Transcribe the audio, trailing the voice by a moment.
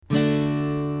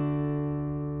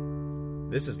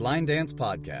This is Line Dance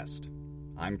Podcast.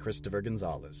 I'm Christopher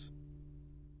Gonzalez.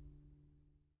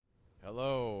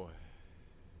 Hello,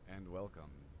 and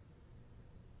welcome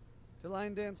to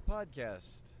Line Dance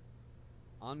Podcast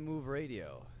on Move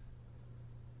Radio,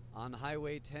 on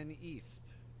Highway 10 East,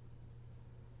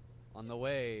 on the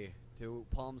way to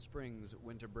Palm Springs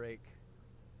winter break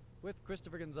with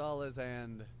Christopher Gonzalez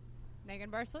and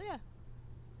Megan Barcelia.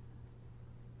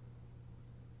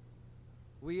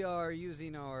 We are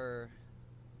using our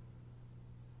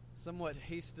somewhat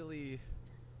hastily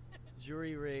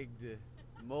jury-rigged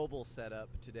mobile setup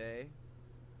today.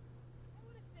 I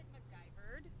would have said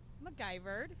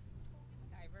MacGyvered.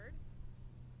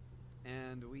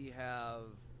 And we have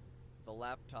the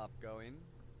laptop going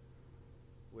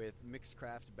with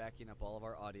Mixcraft backing up all of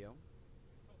our audio.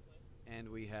 Hopefully. And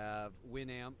we have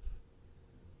Winamp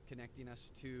connecting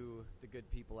us to the good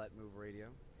people at Move Radio.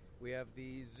 We have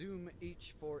the Zoom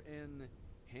H4n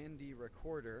handy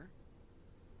recorder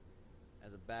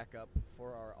as a backup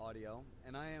for our audio.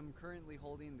 And I am currently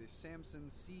holding the Samson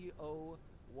CO1U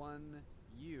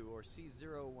or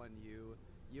C01U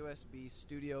USB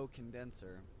studio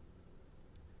condenser.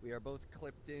 We are both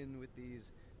clipped in with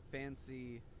these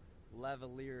fancy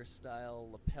lavalier style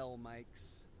lapel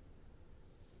mics.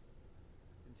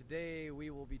 And today we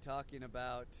will be talking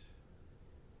about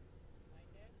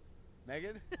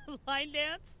Line dance? Megan? Line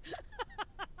dance?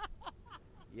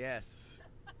 Yes.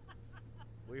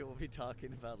 We will be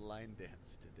talking about line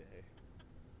dance today.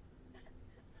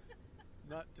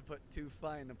 Not to put too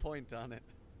fine a point on it.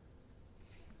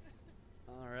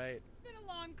 All right. It's been a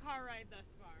long car ride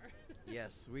thus far.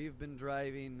 Yes, we've been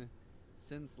driving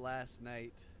since last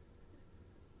night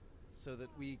so that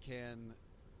we can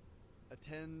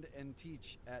attend and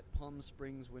teach at Palm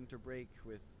Springs winter break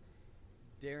with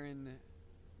Darren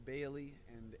Bailey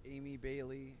and Amy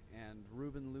Bailey and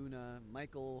Ruben Luna,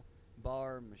 Michael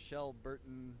Barr, Michelle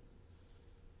Burton,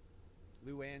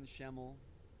 Luann Schemmel.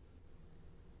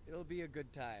 It'll be a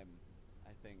good time,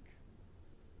 I think.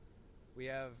 We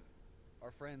have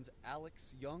our friends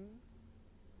Alex Young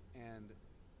and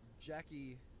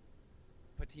Jackie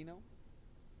Patino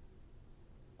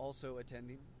also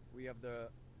attending. We have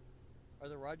are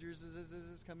the Rogers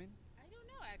is coming? I don't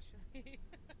know, actually.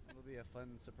 It'll be a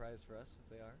fun surprise for us if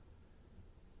they are.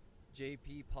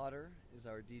 JP Potter is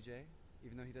our DJ.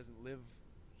 Even though he doesn't live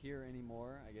here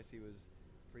anymore, I guess he was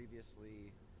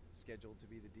previously scheduled to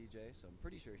be the DJ, so I'm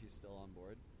pretty sure he's still on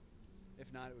board.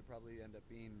 If not, it would probably end up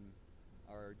being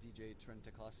our DJ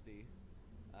Trentacosti.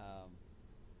 I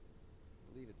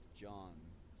believe it's John.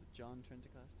 Is it John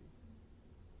Trentacosti?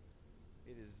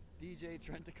 It is DJ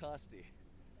Trentacosti.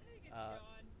 I think it's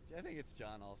John. I think it's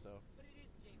John also. But it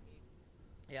is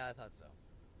JP. Yeah, I thought so.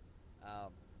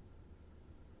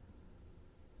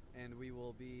 And we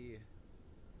will be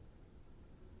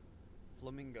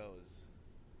flamingos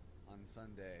on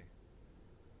Sunday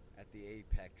at the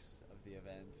apex of the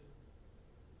event,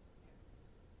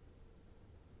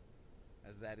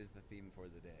 as that is the theme for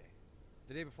the day.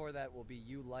 The day before that will be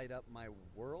You Light Up My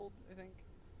World, I think.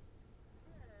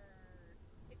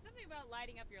 It's something about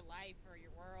lighting up your life or your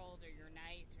world or your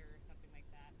night or something like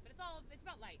that. But it's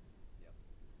about lights. Yep.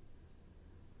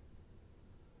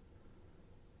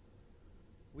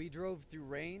 We drove through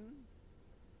rain.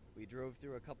 We drove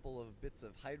through a couple of bits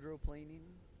of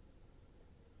hydroplaning.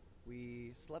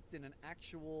 We slept in an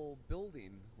actual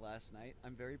building last night.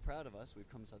 I'm very proud of us. We've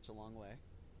come such a long way.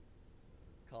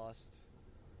 Cost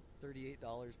 $38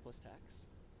 plus tax.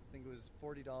 I think it was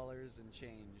 $40 and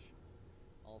change,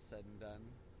 all said and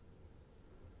done.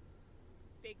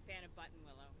 Big fan of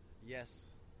Buttonwillow.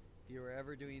 Yes. If you are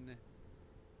ever doing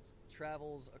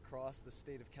travels across the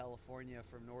state of California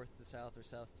from north to south or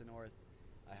south to north,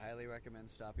 I highly recommend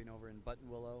stopping over in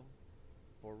Buttonwillow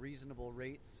for reasonable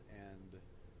rates and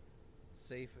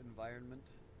safe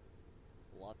environment.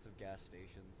 Lots of gas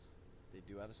stations. They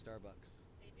do have a Starbucks.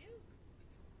 They do?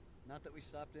 Not that we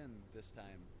stopped in this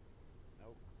time.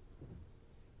 Nope.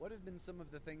 What have been some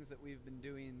of the things that we've been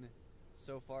doing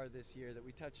so far this year that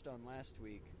we touched on last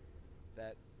week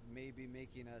that may be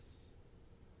making us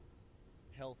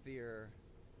healthier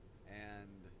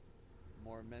and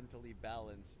more mentally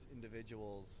balanced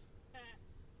individuals?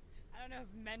 I don't know if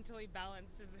mentally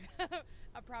balanced is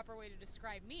a proper way to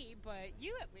describe me, but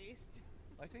you at least.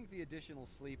 I think the additional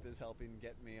sleep is helping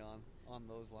get me on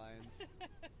those lines.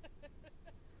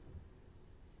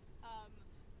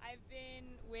 I've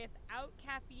been without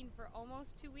caffeine for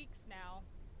almost 2 weeks now,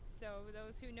 so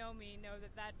those who know me know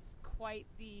that that's quite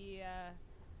the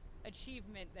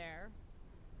achievement there.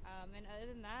 And other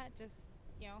than that, just,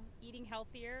 eating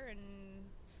healthier and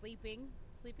sleeping.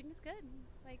 Sleeping is good.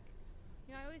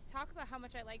 I always talk about how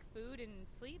much I like food and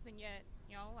sleep, and yet,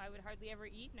 I would hardly ever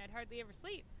eat and I'd hardly ever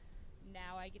sleep.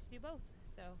 Now I get to do both,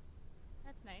 so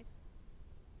that's nice.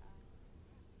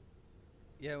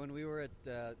 Yeah, when we were at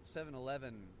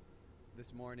 7-Eleven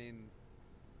this morning,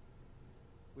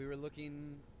 we were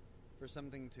looking for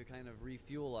something to kind of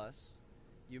refuel us.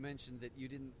 You mentioned that you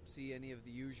didn't see any of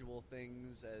the usual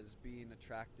things as being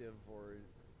attractive or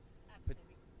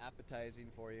appetizing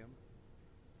for you.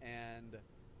 And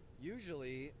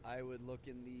usually I would look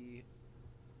in the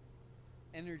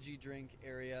energy drink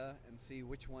area and see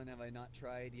which one have I not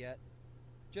tried yet.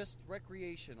 Just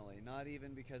recreationally, not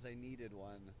even because I needed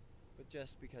one, but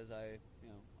just because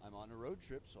I'm on a road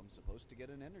trip, so I'm supposed to get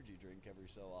an energy drink every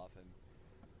so often.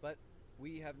 But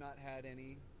we have not had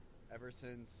any ever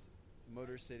since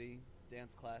Motor City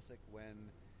Dance Classic, when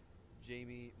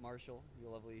Jamie Marshall, the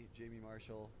lovely Jamie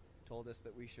Marshall, told us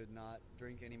that we should not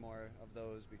drink any more of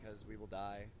those because we will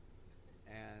die.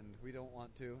 And we don't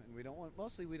want to, and we don't want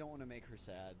to make her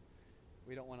sad.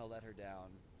 We don't want to let her down.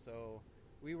 So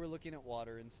we were looking at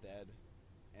water instead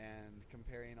and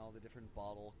comparing all the different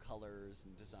bottle colors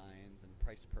and designs and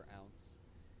price per ounce.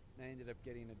 And I ended up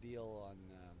getting a deal on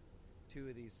 2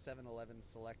 of these 7-Eleven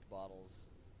Select bottles,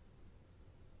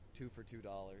 2 for $2.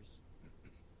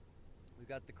 We've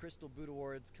got the Crystal Boot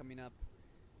Awards coming up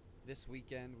this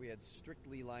weekend. We had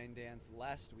Strictly Line Dance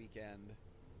last weekend.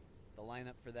 The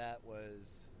lineup for that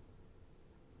was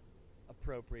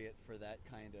appropriate for that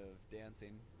kind of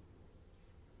dancing.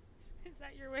 Is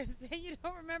that your way of saying you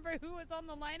don't remember who was on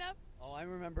the lineup? Oh, I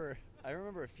remember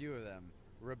a few of them.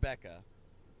 Rebecca,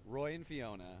 Roy and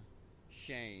Fiona,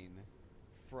 Shane,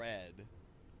 Fred.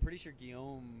 Pretty sure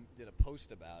Guillaume did a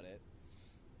post about it.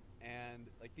 And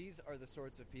these are the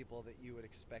sorts of people that you would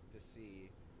expect to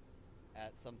see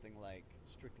at something like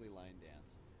Strictly Line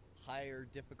Dance. Higher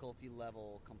difficulty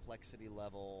level, complexity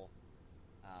level,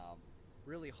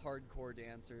 really hardcore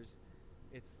dancers.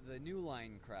 It's the New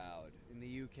Line crowd in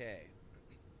the UK.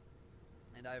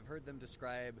 And I've heard them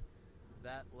describe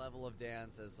that level of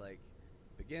dance as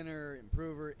beginner,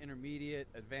 improver, intermediate,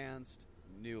 advanced,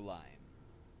 New Line.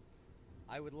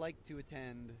 I would like to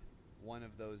attend one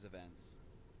of those events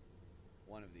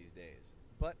one of these days.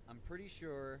 But I'm pretty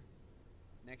sure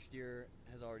next year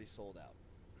has already sold out.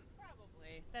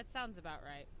 Probably. That sounds about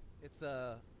right. It's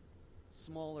a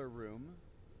smaller room,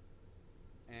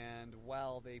 and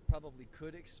while they probably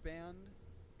could expand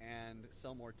and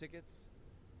sell more tickets,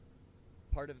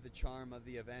 part of the charm of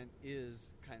the event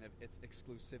is kind of its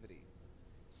exclusivity.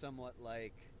 Somewhat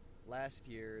like last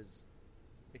year's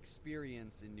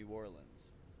experience in New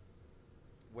Orleans,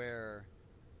 where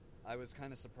I was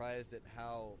kind of surprised at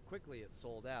how quickly it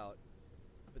sold out,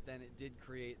 but then it did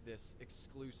create this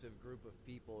exclusive group of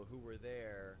people who were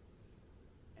there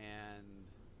and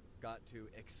got to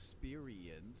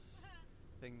experience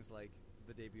things like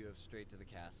the debut of Straight to the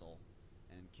Castle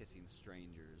and Kissing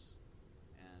Strangers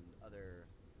and other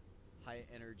high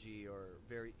energy or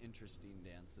very interesting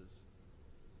dances.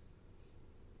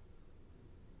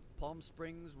 Palm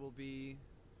Springs will be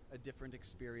a different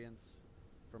experience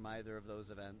from either of those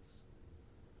events.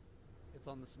 It's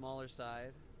on the smaller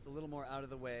side. It's a little more out of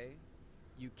the way.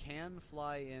 You can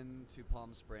fly into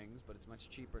Palm Springs, but it's much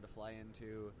cheaper to fly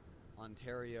into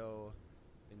Ontario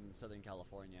in Southern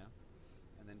California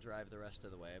and then drive the rest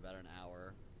of the way, about an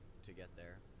hour to get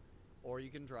there. Or you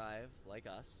can drive, like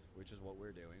us, which is what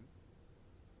we're doing.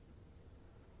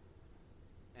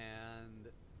 And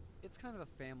it's kind of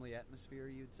a family atmosphere,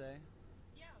 you'd say?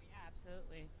 Yeah,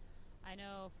 absolutely. I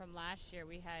know from last year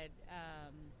we had,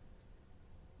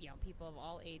 people of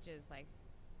all ages.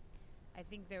 I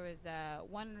think there was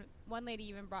one lady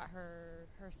even brought her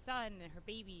son and her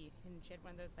baby, and she had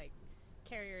one of those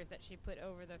carriers that she put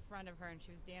over the front of her, and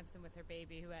she was dancing with her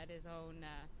baby, who had his own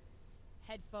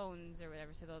headphones or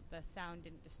whatever, so the sound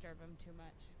didn't disturb him too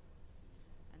much.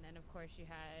 And then of course you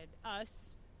had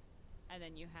us, and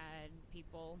then you had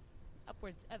people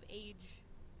upwards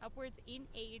in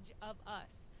age of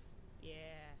us.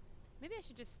 Yeah. Maybe I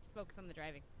should just focus on the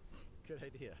driving. Good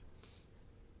idea.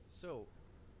 So,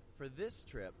 for this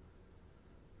trip,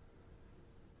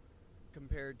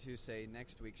 compared to, say,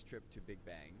 next week's trip to Big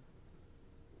Bang,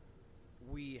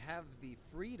 we have the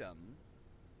freedom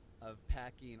of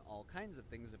packing all kinds of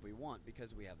things if we want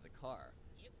because we have the car.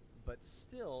 Yep. But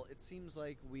still, it seems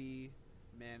like we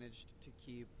managed to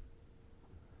keep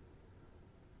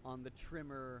on the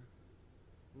trimmer,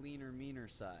 leaner, meaner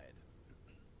side.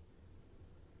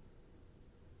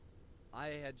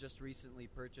 I had just recently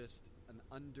purchased an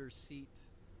under-seat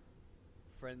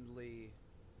friendly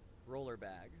roller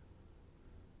bag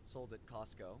sold at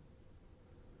Costco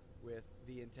with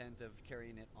the intent of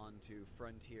carrying it onto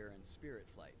Frontier and Spirit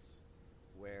flights,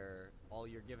 where all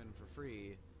you're given for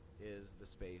free is the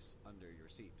space under your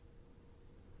seat.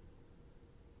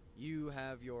 You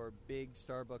have your big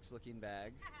Starbucks-looking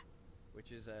bag,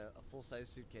 which is a full-size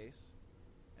suitcase,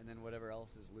 and then whatever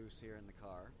else is loose here in the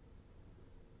car.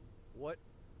 What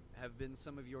have been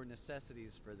some of your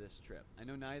necessities for this trip? I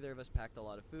know neither of us packed a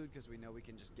lot of food because we know we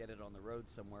can just get it on the road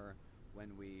somewhere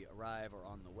when we arrive or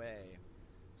on the way.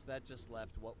 So that just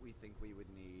left what we think we would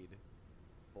need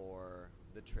for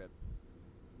the trip,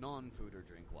 non-food or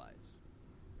drink-wise.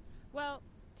 Well,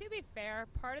 to be fair,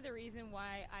 part of the reason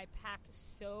why I packed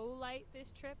so light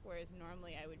this trip, whereas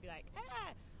normally I would be like,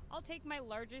 I'll take my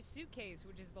largest suitcase,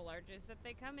 which is the largest that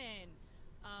they come in.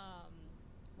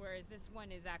 Whereas this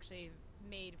one is actually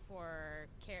made for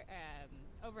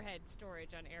overhead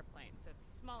storage on airplanes, so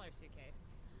it's a smaller suitcase.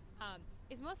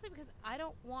 It's mostly because I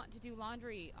don't want to do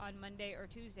laundry on Monday or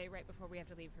Tuesday right before we have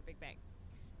to leave for Big Bang.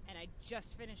 And I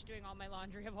just finished doing all my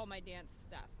laundry of all my dance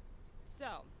stuff.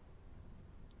 So,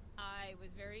 I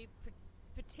was very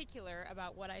particular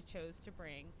about what I chose to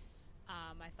bring.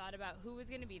 I thought about who was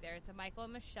going to be there. It's a Michael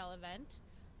and Michelle event.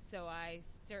 So I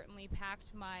certainly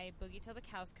packed my Boogie Till the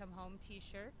Cows Come Home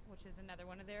t-shirt, which is another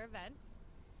one of their events.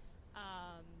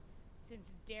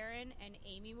 Since Darren and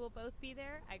Amy will both be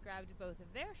there, I grabbed both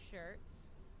of their shirts.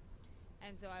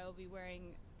 And so I will be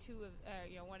wearing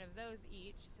one of those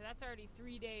each. So that's already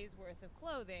 3 days worth of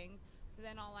clothing. So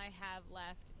then all I have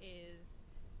left is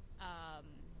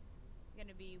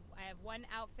I have one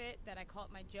outfit that I call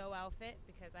it my Joe outfit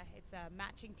because it's a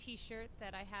matching t-shirt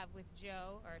that I have with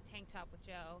Joe, or a tank top with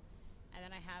Joe, and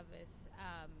then I have this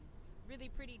really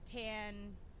pretty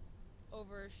tan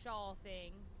over shawl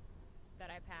thing that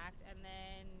I packed, and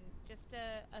then just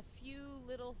a few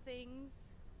little things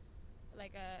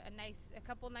like a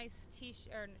couple nice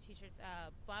t-shirts,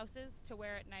 blouses to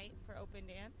wear at night for open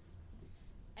dance,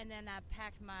 and then I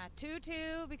packed my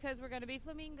tutu because we're going to be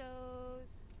flamingos.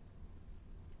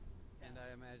 And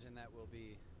I imagine that will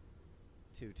be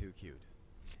too cute.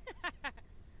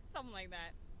 Something like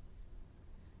that.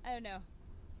 I don't know.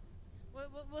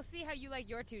 We'll see how you like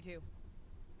your tutu.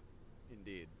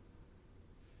 Indeed.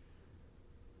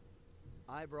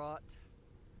 I brought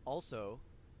also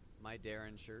my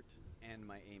Darren shirt and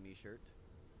my Amy shirt.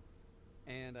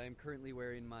 And I'm currently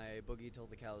wearing my Boogie Till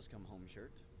the Cows Come Home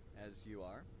shirt, as you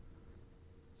are.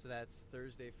 So that's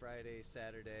Thursday, Friday,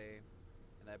 Saturday.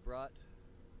 And I brought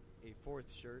a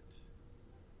fourth shirt,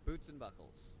 Boots and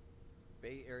Buckles.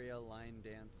 Bay Area Line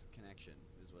Dance Connection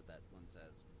is what that one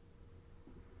says.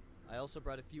 I also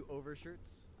brought a few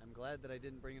overshirts. I'm glad that I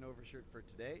didn't bring an overshirt for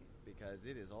today because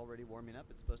it is already warming up.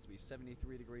 It's supposed to be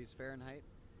 73 degrees Fahrenheit,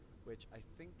 which I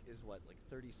think is like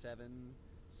 37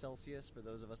 Celsius for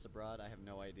those of us abroad. I have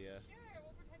no idea. Sure,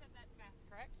 we'll pretend that's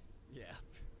correct. Yeah.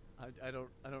 I don't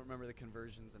remember the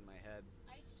conversions in my head.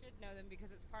 I should know them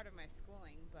because it's part of my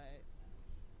schooling, but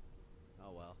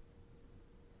oh well.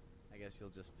 I guess you'll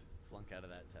just flunk out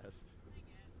of that test. I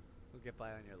guess. We'll get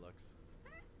by on your looks.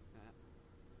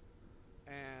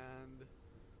 And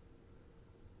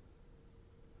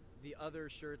the other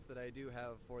shirts that I do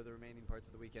have for the remaining parts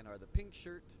of the weekend are the pink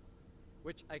shirt,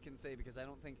 which I can say because I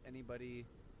don't think anybody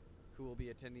who will be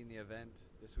attending the event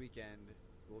this weekend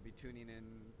will be tuning in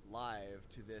live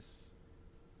to this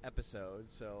episode,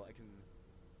 so I can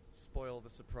spoil the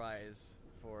surprise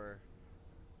for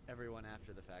everyone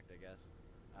after the fact, I guess.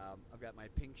 I've got my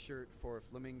pink shirt for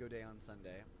Flamingo Day on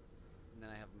Sunday, and then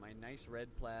I have my nice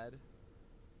red plaid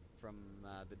from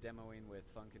the demoing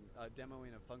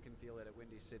of Funkin' Feel It at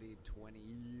Windy City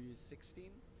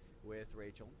 2016 with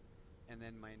Rachel, and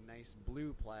then my nice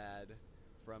blue plaid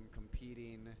from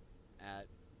competing at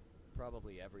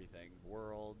probably everything,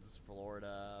 Worlds,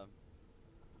 Florida.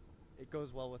 It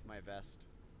goes well with my vest,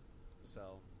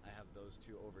 so I have those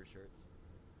two overshirts.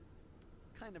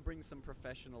 Kind of brings some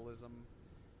professionalism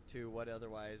to what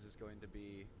otherwise is going to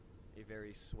be a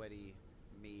very sweaty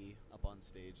me up on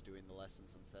stage doing the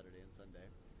lessons on Saturday and Sunday.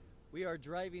 We are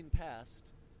driving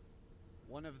past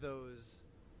one of those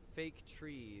fake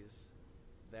trees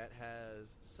that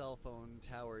has cell phone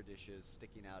tower dishes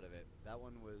sticking out of it. That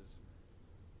one was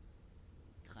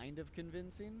kind of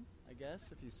convincing, I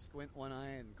guess, if you squint one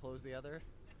eye and close the other.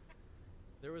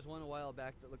 There was one a while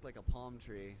back that looked like a palm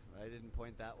tree. I didn't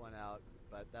point that one out,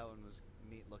 but that one was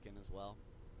neat looking as well.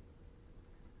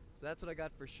 So that's what I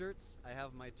got for shirts. I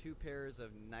have my 2 pairs of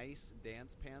nice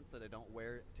dance pants that I don't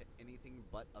wear to anything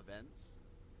but events.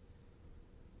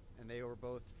 And they were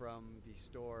both from the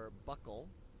store Buckle.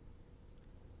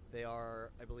 They are,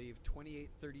 I believe,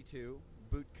 2832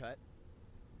 boot cut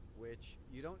which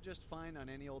you don't just find on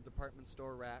any old department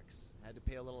store racks. Had to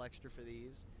pay a little extra for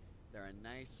these. They're a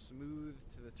nice, smooth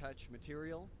to the touch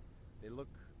material. They look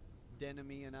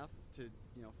denim-y enough to,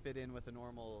 fit in with a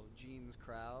normal jeans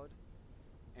crowd.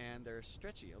 And they're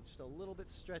stretchy, just a little bit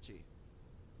stretchy.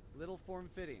 Little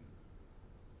form-fitting.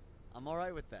 I'm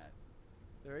alright with that.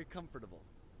 Very comfortable.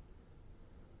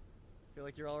 Feel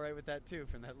like you're alright with that too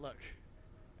from that look,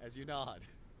 as you nod.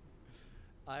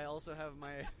 I also have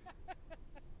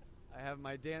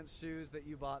my dance shoes that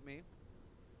you bought me,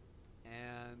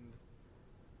 and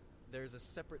there's a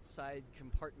separate side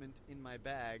compartment in my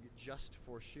bag just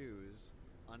for shoes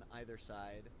on either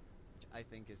side, which I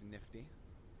think is nifty.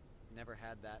 Never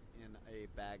had that in a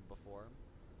bag before.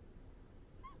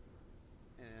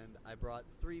 And I brought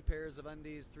 3 pairs of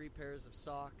undies, 3 pairs of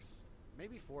socks,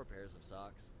 maybe 4 pairs of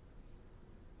socks,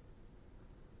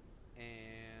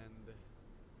 and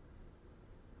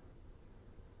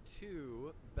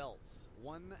 2 belts.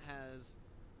 One has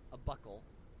a buckle,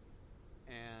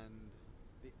 and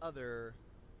the other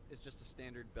is just a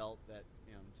standard belt that,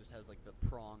 just has like the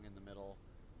prong in the middle.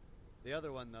 The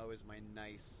other one, though, is my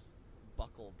nice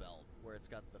buckle belt, where it's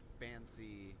got the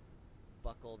fancy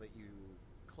buckle that you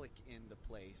click into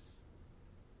place.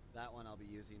 That one I'll be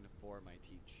using for my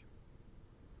teach.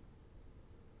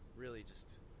 Really just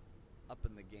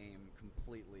upping the game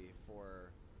completely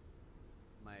for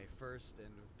my first,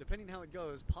 and depending how it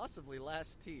goes, possibly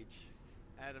last teach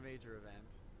at a major event.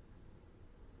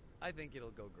 I think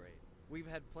it'll go great. We've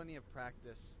had plenty of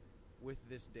practice with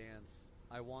this dance.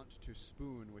 I Want to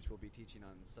Spoon, which we'll be teaching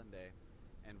on Sunday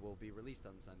and will be released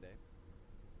on Sunday.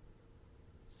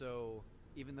 So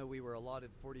even though we were allotted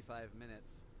 45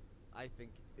 minutes, I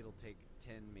think it'll take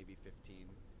 10, maybe 15.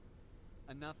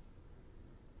 Enough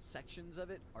sections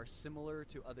of it are similar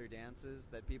to other dances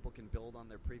that people can build on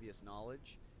their previous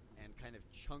knowledge and kind of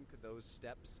chunk those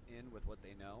steps in with what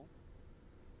they know.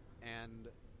 And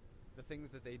the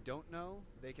things that they don't know,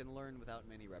 they can learn without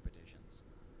many repetitions.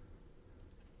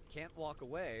 Can't Walk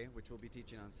Away, which we'll be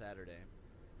teaching on Saturday,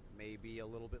 may be a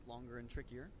little bit longer and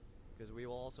trickier, because we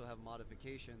will also have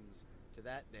modifications to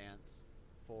that dance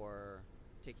for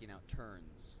taking out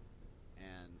turns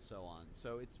and so on.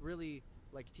 So it's really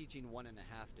like teaching 1.5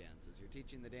 dances. You're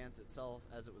teaching the dance itself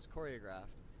as it was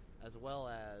choreographed, as well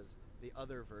as the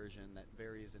other version that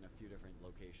varies in a few different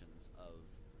locations of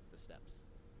the steps.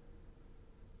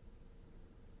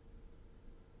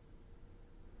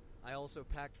 I also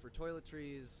packed for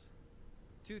toiletries,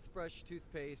 toothbrush,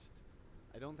 toothpaste.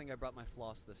 I don't think I brought my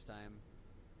floss this time.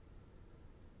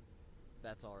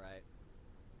 That's alright.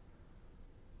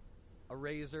 A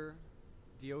razor,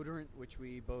 deodorant, which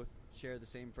we both share the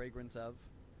same fragrance of,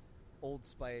 Old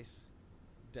Spice,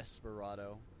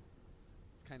 Desperado.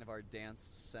 It's kind of our dance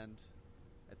scent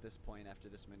at this point after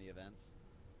this many events.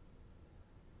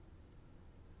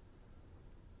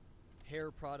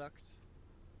 Hair product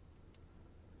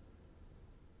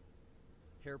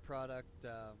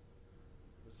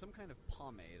was some kind of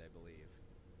pomade, I believe.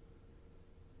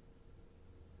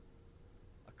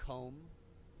 A comb.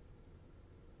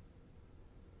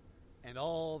 And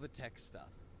all the tech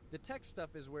stuff. The tech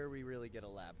stuff is where we really get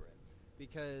elaborate,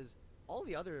 because all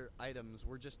the other items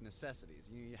were just necessities.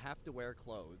 You have to wear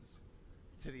clothes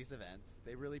to these events.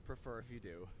 They really prefer if you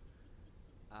do.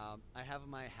 I have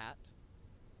my hat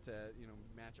to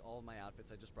match all of my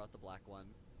outfits. I just brought the black one.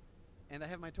 And I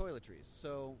have my toiletries.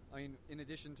 So, in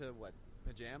addition to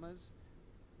pajamas,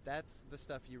 that's the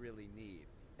stuff you really need.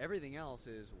 Everything else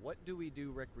is, what do we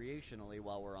do recreationally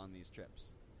while we're on these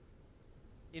trips?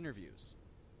 Interviews.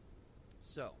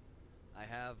 So, I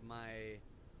have my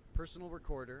personal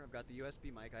recorder. I've got the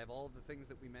USB mic. I have all of the things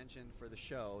that we mentioned for the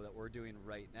show that we're doing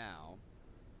right now.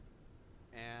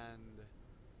 And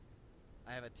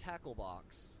I have a tackle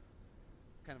box,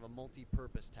 kind of a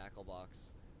multi-purpose tackle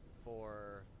box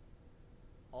for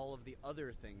all of the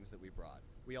other things that we brought.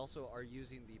 We also are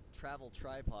using the travel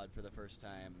tripod for the first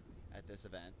time at this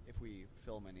event, if we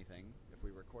film anything, if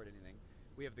we record anything.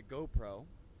 We have the GoPro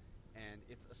and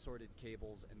its assorted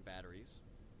cables and batteries.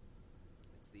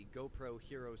 It's the GoPro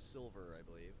Hero Silver, I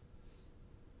believe.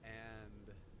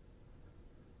 And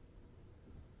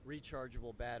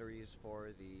rechargeable batteries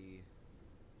for the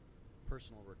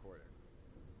personal recorder.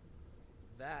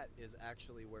 That is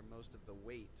actually where most of the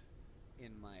weight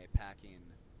in my packing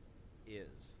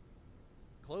is.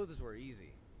 Clothes were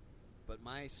easy, but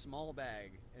my small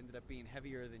bag ended up being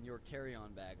heavier than your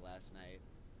carry-on bag last night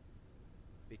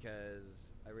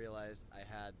because I realized I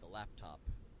had the laptop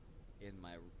in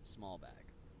my small bag.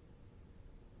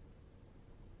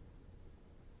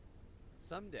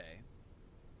 Someday,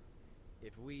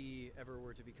 if we ever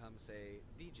were to become, say,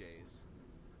 DJs,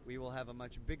 we will have a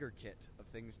much bigger kit of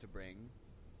things to bring,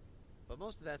 but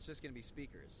most of that's just going to be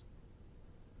speakers,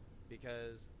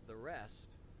 because the rest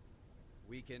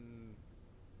we can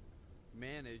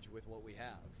manage with what we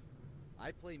have.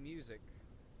 I play music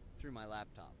through my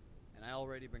laptop, and I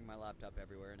already bring my laptop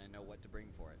everywhere, and I know what to bring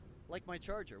for it. Like my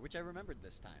charger, which I remembered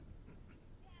this time.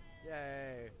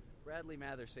 Yay! Bradley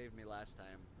Mather saved me last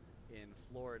time in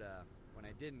Florida when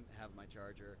I didn't have my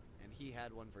charger, and he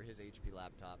had one for his HP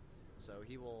laptop. So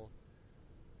he will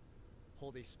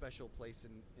hold a special place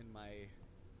in my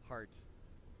heart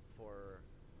for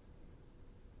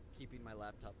keeping my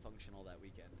laptop functional that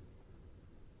weekend.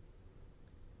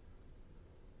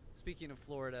 Speaking of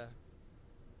Florida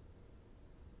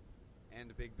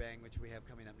and Big Bang, which we have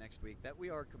coming up next week, that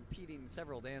we are competing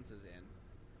several dances in,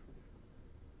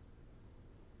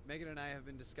 Megan and I have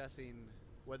been discussing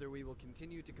whether we will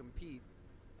continue to compete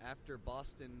after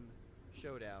Boston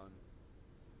Showdown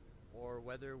or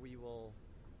whether we will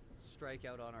strike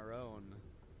out on our own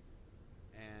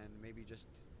and maybe just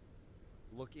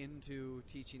look into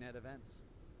teaching at events.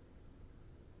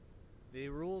 The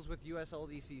rules with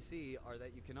USLDCC are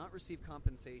that you cannot receive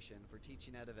compensation for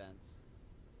teaching at events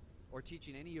or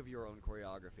teaching any of your own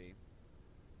choreography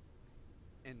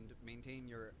and maintain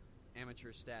your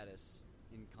amateur status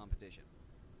in competition.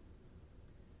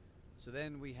 So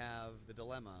then we have the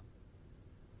dilemma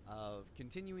of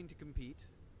continuing to compete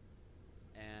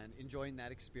and enjoying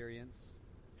that experience,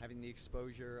 having the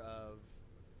exposure of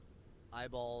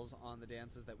eyeballs on the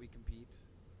dances that we compete,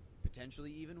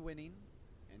 potentially even winning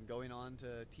and going on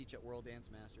to teach at World Dance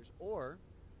Masters, or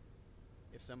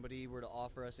if somebody were to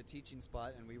offer us a teaching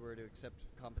spot and we were to accept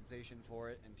compensation for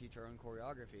it and teach our own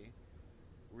choreography,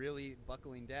 really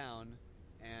buckling down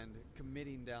and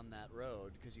committing down that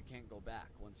road, because you can't go back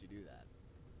once you do that.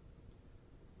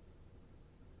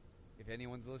 If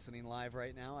anyone's listening live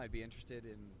right now, I'd be interested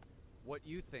in what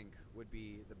you think would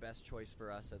be the best choice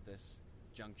for us at this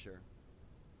juncture.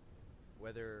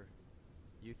 Whether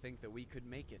you think that we could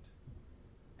make it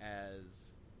as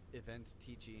event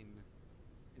teaching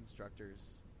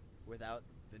instructors without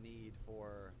the need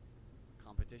for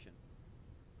competition.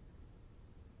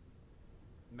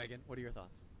 Megan, what are your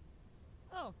thoughts?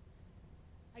 Oh,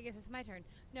 I guess it's my turn.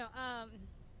 No, I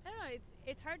don't know.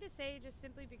 It's hard to say just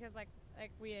simply because, like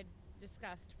we had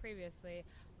discussed previously,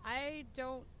 I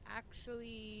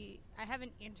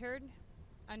haven't entered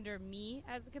under me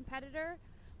as a competitor,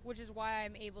 which is why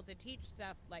I'm able to teach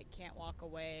stuff like Can't Walk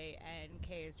Away and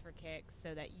K is for Kicks,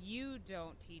 so that you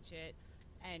don't teach it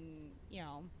and,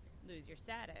 lose your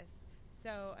status.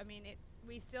 So, I mean,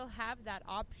 we still have that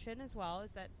option as well,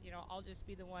 is that, I'll just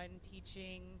be the one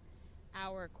teaching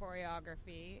our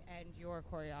choreography and your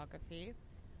choreography.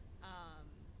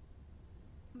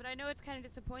 But I know it's kind of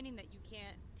disappointing that you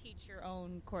can't teach your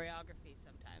own choreography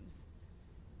sometimes.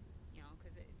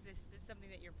 Because this is something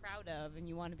that you're proud of and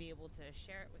you want to be able to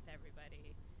share it with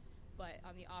everybody. But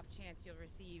on the off chance you'll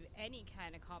receive any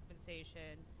kind of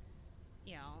compensation,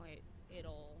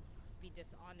 it'll be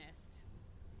dishonest.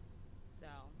 So,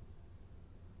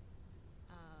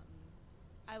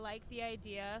 I like the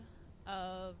idea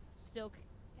of still,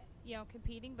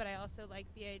 competing, but I also like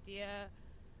the idea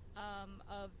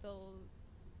of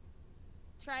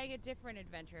trying a different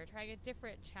adventure, trying a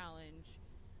different challenge,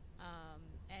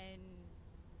 and,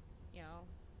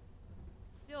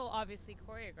 still obviously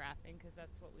choreographing, because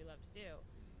that's what we love to do,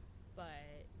 but,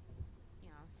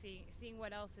 seeing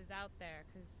what else is out there,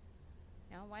 because,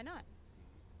 why not?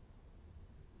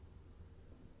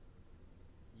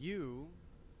 You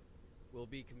will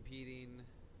be competing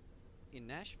in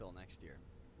Nashville next year.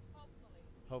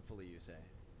 Hopefully, you say.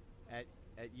 At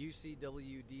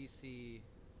UCWDC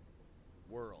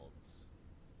Worlds.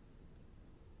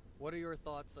 What are your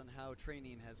thoughts on how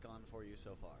training has gone for you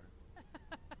so far?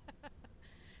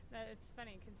 It's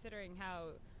funny considering how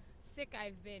sick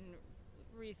I've been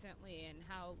recently and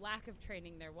how lack of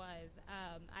training there was.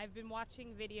 I've been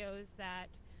watching videos that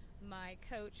my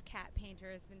coach, Kat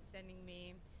Painter, has been sending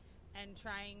me and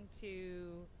trying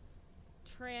to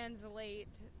translate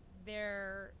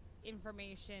their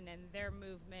information and their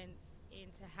movements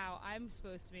into how I'm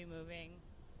supposed to be moving.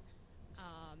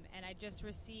 And I just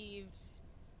received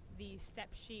the step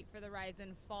sheet for the Rise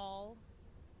and Fall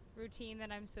routine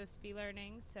that I'm supposed to be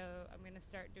learning, so I'm going to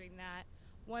start doing that.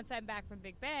 Once I'm back from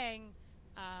Big Bang,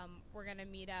 we're going to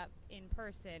meet up in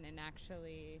person and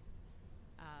actually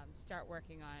start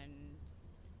working on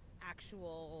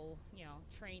actual,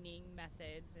 training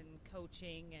methods and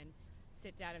coaching, and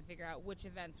sit down and figure out which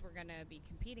events we're going to be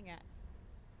competing at.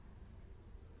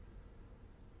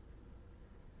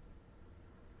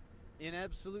 In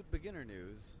absolute beginner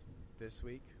news this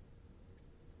week,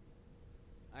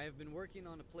 I have been working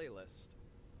on a playlist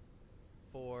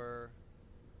for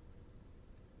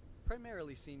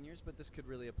primarily seniors, but this could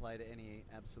really apply to any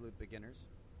absolute beginners.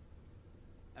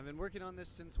 I've been working on this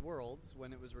since Worlds,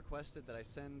 when it was requested that I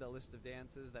send a list of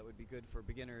dances that would be good for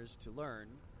beginners to learn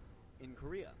in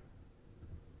Korea.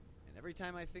 And every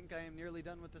time I think I am nearly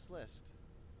done with this list,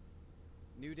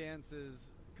 new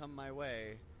dances come my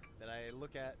way that I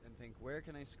look at and think, where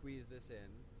can I squeeze this in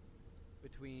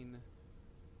between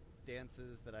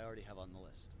dances that I already have on the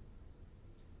list?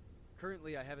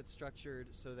 Currently, I have it structured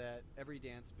so that every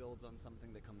dance builds on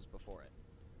something that comes before it.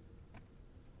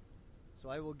 So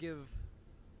I will give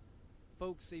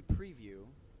folks a preview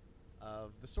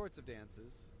of the sorts of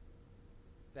dances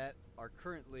that are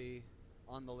currently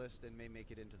on the list and may make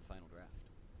it into the final draft.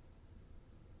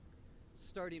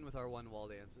 Starting with our one-wall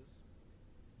dances,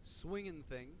 Swingin'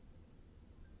 Thing,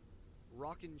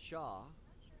 Rockin' Cha,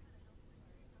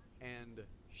 and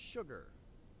Sugar.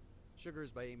 Sugar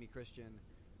is by Amy Christian.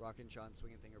 Rockin' Cha and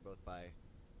Swingin' Thing are both by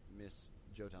Miss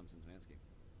Jo Thompson-Smansky.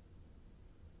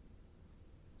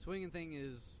 Swingin' Thing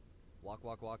is walk,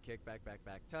 walk, walk, kick, back, back,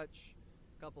 back, touch,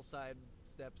 couple side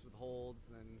steps with holds,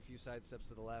 and then a few side steps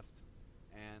to the left,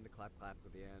 and a clap, clap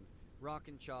at the end.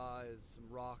 Rockin' Cha is some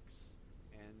rocks,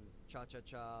 and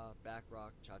cha-cha-cha, back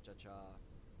rock, cha-cha-cha,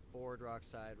 forward rock,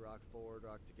 side rock, forward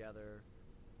rock together,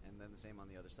 and then the same on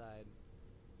the other side.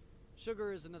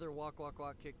 Sugar is another walk, walk,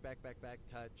 walk, kick, back, back, back,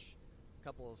 touch,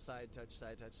 couple of side touch,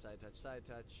 side touch, side touch, side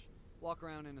touch, walk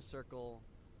around in a circle,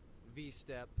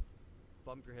 V-step,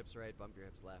 bump your hips right, bump your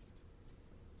hips left.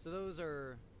 So those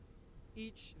are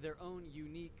each their own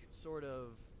unique sort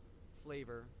of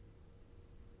flavor,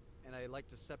 and I like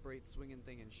to separate Swingin'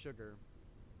 Thing and Sugar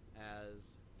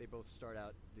as they both start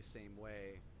out the same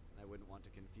way. I wouldn't want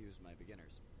to confuse my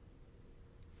beginners.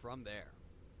 From there,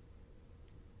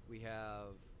 we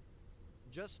have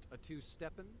just a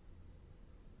two-steppin',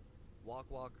 walk,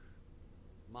 walk,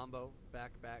 mambo,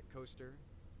 back, back, coaster,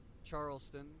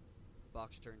 Charleston,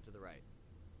 box turn to the right.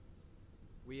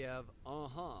 We have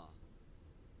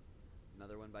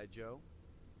another one by Jo.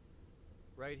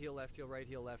 Right heel, left heel, right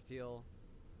heel, left heel.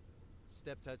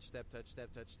 Step touch, step touch,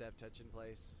 step touch, step touch in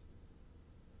place.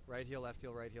 Right heel, left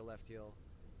heel, right heel, left heel.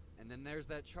 And then there's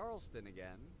that Charleston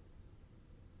again.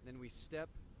 Then we step,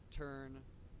 turn,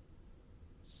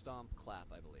 stomp, clap,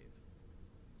 I believe.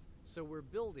 So we're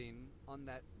building on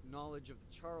that knowledge of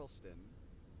the Charleston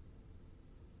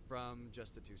from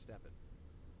just a two-steppin'.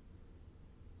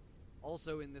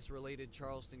 Also in this related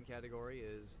Charleston category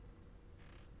is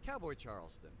Cowboy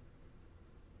Charleston,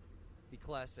 the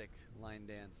classic line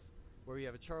dance, where you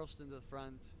have a Charleston to the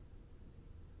front,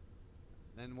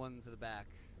 then one to the back,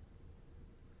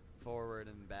 forward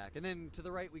and back. And then to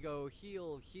the right we go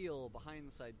heel, heel,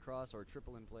 behind side cross, or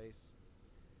triple in place,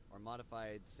 or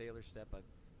modified sailor step. I'm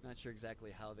not sure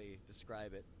exactly how they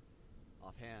describe it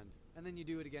offhand. And then you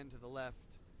do it again to the left,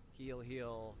 heel,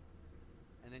 heel,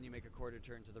 and then you make a quarter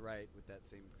turn to the right with that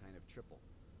same kind of triple.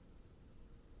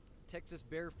 Texas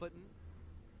barefootin'.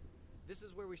 This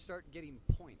is where we start getting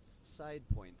points, side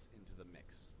points into the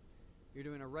mix. You're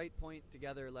doing a right point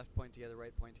together, left point together,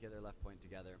 right point together, left point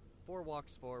together. 4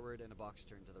 walks forward and a box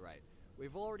turn to the right.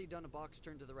 We've already done a box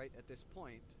turn to the right at this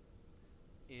point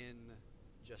in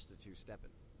just a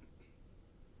two-steppin'.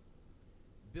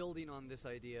 Building on this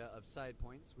idea of side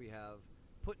points, we have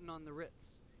puttin' on the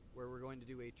Ritz, where we're going to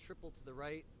do a triple to the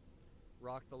right,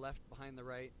 rock the left behind the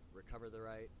right, recover the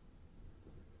right,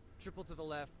 triple to the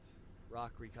left,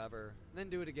 rock, recover, and then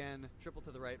do it again, triple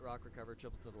to the right, rock, recover,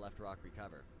 triple to the left, rock,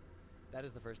 recover. That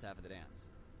is the first half of the dance.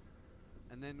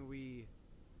 And then we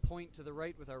point to the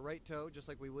right with our right toe, just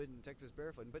like we would in Texas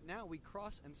Barefoot, but now we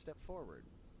cross and step forward.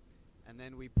 And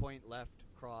then we point left,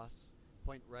 cross,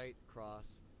 point right,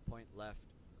 cross, point left,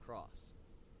 cross.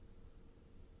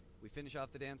 We finish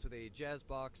off the dance with a jazz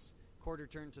box quarter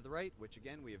turn to the right, which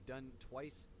again we have done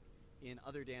twice in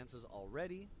other dances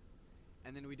already.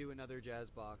 And then we do another jazz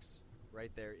box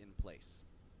right there in place.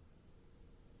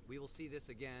 We will see this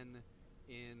again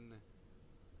in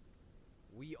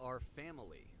We Are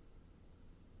Family,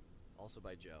 also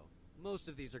by Jo. Most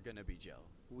of these are going to be Jo.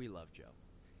 We love Jo.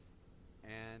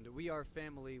 And We Are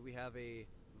Family, we have a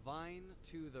vine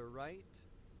to the right,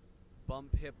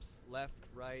 bump hips left,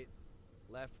 right,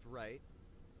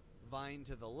 vine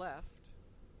to the left,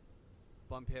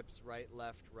 bump hips right,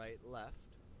 left.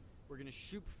 We're going to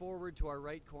shoop forward to our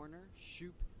right corner,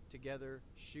 shoop together,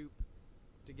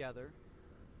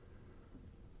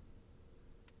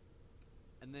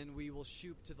 and then we will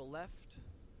shoop to the left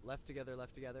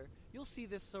together. You'll see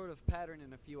this sort of pattern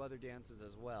in a few other dances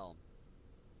as well.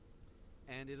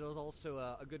 And it is also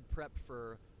a good prep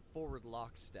for forward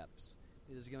lock steps,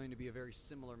 is going to be a very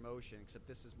similar motion, except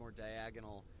this is more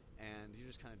diagonal, and you're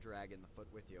just kind of dragging the foot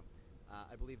with you.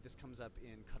 I believe this comes up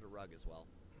in Cut a Rug as well.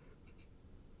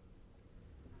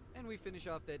 And we finish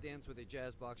off that dance with a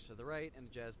jazz box to the right and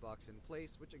a jazz box in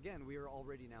place, which again we are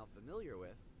already now familiar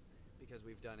with because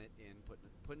we've done it in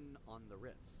Puttin' on the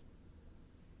Ritz.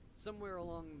 Somewhere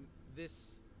along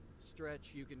this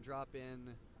stretch you can drop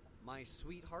in My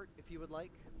Sweetheart if you would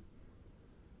like.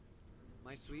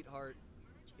 My Sweetheart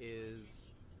is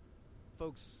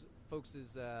folks'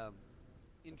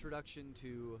 introduction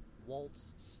to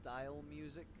waltz-style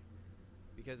music,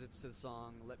 because it's to the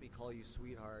song Let Me Call You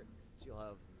Sweetheart. So you'll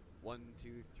have 1,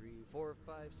 2, 3, 4,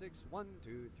 5, 6, 1,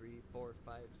 2, 3, 4,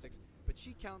 5, 6. But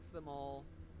she counts them all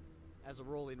as a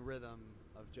rolling rhythm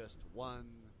of just 1,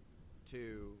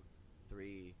 2,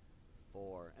 3,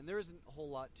 4. And there isn't a whole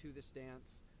lot to this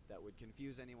dance that would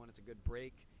confuse anyone. It's a good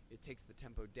break. It takes the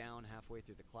tempo down halfway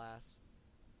through the class.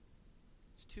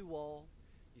 It's 2-wall.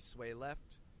 You sway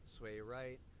left, sway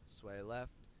right, sway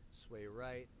left, sway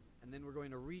right. And then we're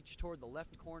going to reach toward the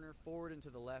left corner, forward and to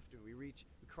the left, and we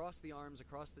cross the arms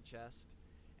across the chest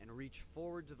and reach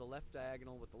forward to the left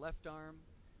diagonal with the left arm,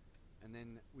 and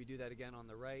then we do that again on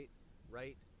the right,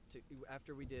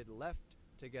 after we did left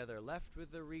together, left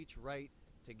with the reach, right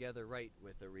together, right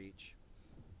with the reach.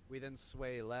 We then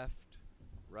sway left,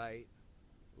 right,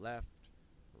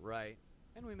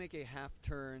 and we make a half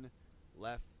turn,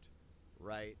 left,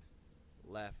 right,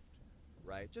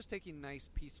 just taking nice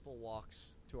peaceful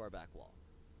walks to our back wall.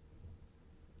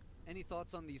 Any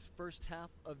thoughts on these first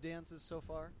half of dances so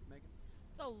far, Megan?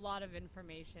 It's a lot of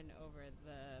information over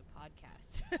the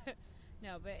podcast.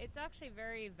 No, but it's actually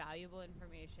very valuable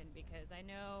information, because I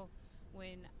know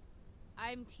when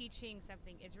I'm teaching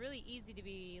something, it's really easy to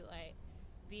be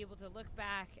able to look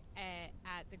back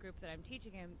at the group that I'm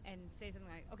teaching him and say something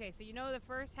like, okay, so the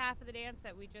first half of the dance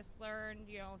that we just learned,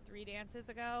 3 dances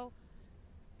ago,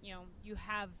 you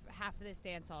have half of this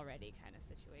dance already kind of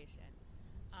situation.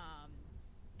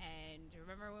 And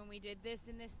remember when we did this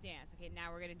in this dance? Okay,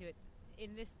 now we're going to do it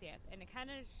in this dance. And it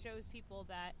kind of shows people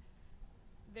that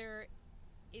there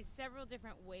is several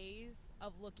different ways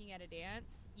of looking at a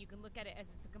dance. You can look at it as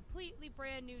it's a completely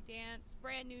brand new dance,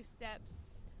 brand new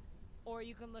steps, or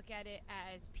you can look at it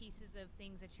as pieces of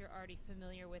things that you're already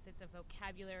familiar with. It's a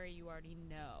vocabulary you already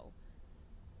know.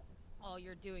 All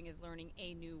you're doing is learning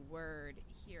a new word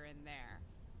here and there,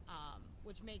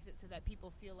 which makes it so that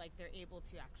people feel like they're able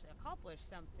to actually accomplish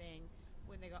something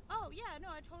when they go, oh, yeah, no,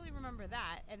 I totally remember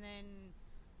that. And then,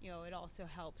 it also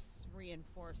helps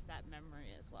reinforce that memory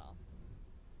as well.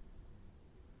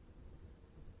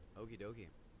 Okie dokie.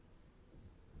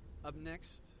 Up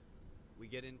next, we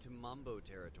get into mambo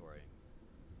territory.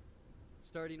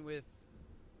 Starting with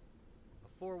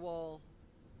a 4-wall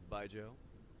by Joe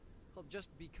called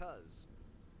Just Because.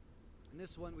 In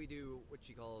this one we do what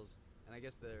she calls, and I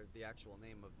guess the actual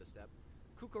name of the step,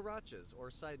 cucarachas, or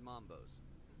side mambos.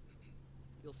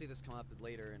 You'll see this come up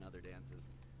later in other dances.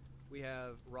 We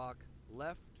have rock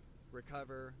left,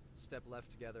 recover, step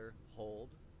left together, hold,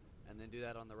 and then do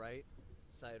that on the right.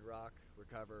 Side rock,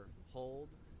 recover, hold,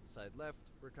 side left,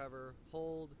 recover,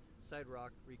 hold, side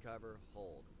rock, recover,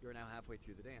 hold. You're now halfway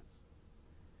through the dance.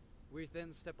 We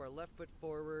then step our left foot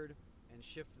forward and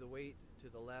shift the weight to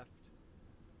the left,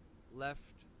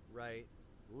 right,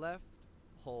 left,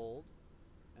 hold,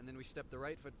 and then we step the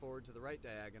right foot forward to the right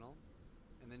diagonal,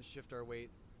 and then shift our weight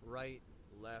right,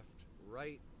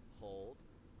 right, hold.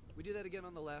 We do that again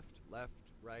on the left,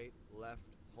 right,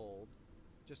 hold,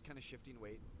 just kind of shifting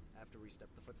weight after we step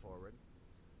the foot forward.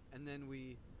 And then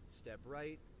we step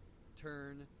right,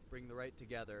 turn, bring the right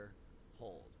together,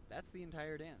 hold. That's the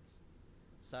entire dance.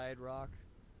 Side rock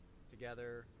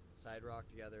together, side rock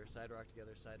together, side rock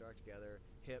together, side rock together,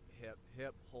 hip, hip,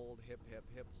 hip, hold, hip, hip,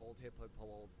 hip, hold, hip, hip,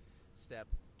 hold, step,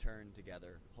 turn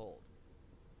together, hold.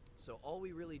 So all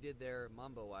we really did there,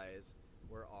 mambo-wise,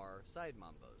 were our side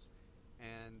mambos.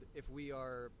 And if we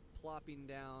are plopping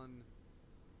down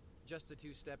just a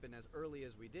 2-step in as early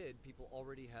as we did, people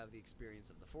already have the experience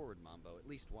of the forward mambo at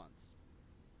least once,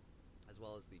 as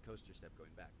well as the coaster step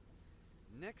going back.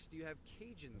 Next, you have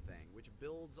Cajun Thing, which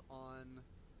builds on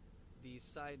the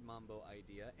side mambo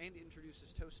idea and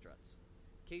introduces toe struts.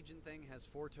 Cajun Thing has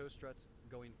 4 toe struts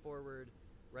going forward,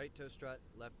 right toe strut,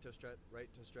 left toe strut, right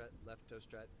toe strut, left toe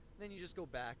strut. Then you just go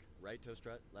back, right toe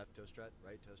strut, left toe strut,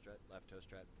 right toe strut, left toe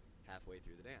strut, halfway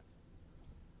through the dance.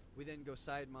 We then go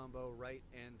side mambo, right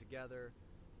and together,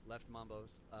 left mambo,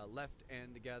 left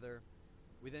and together.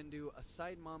 We then do a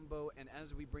side mambo, and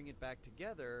as we bring it back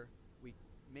together, we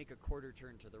make a quarter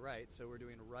turn to the right. So we're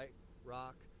doing right,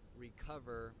 rock,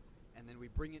 recover, and then we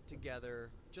bring it together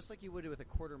just like you would with a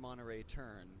quarter Monterey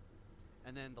turn,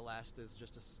 and then the last is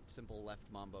just a simple left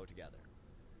mambo together.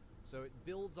 So it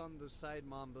builds on those side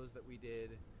mambos that we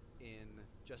did in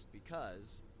Just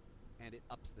Because, and it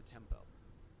ups the tempo.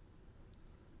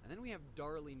 And then we have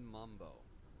Darling Mambo,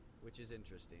 which is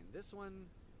interesting. This one,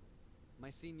 my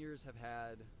seniors have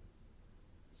had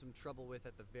some trouble with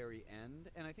at the very end,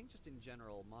 and I think just in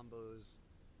general, mambos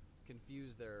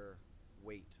confuse their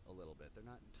weight a little bit. They're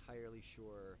not entirely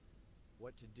sure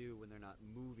what to do when they're not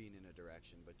moving in a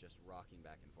direction, but just rocking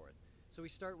back and forth. So we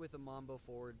start with a mambo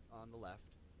forward on the left,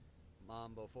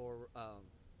 mambo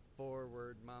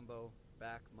forward mambo,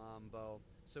 back mambo.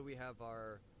 So we have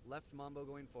our left mambo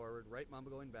going forward, right mambo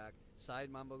going back, side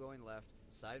mambo going left,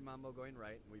 side mambo going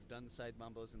right, and we've done side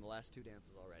mambos in the last two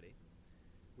dances already.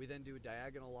 We then do a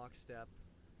diagonal lock step,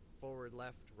 forward,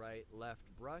 left,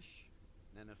 brush,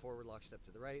 and then a forward lock step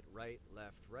to the right,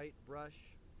 right, brush,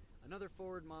 another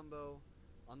forward mambo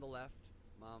on the left,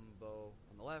 mambo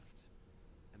on the left,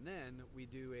 and then we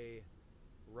do a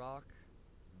rock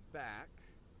back,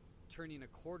 turning a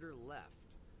quarter left.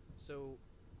 So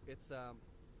it's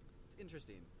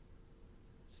interesting.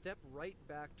 Step right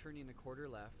back, turning a quarter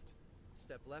left,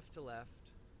 step left to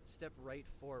left, step right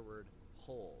forward,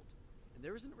 hold. And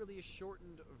there isn't really a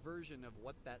shortened version of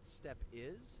what that step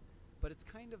is, but it's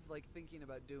kind of like thinking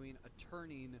about doing a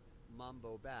turning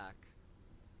mambo back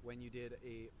when you did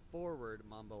a forward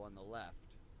mambo on the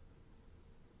left,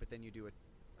 but then you do a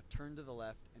turn to the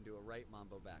left and do a right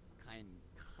mambo back,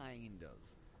 kind of,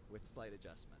 with slight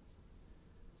adjustments.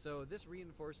 So this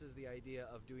reinforces the idea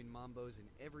of doing mambos in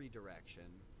every direction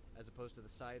as opposed to the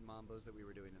side mambos that we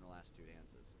were doing in the last two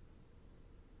dances.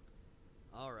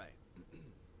 All right.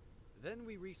 Then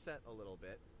we reset a little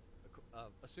bit,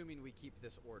 assuming we keep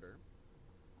this order.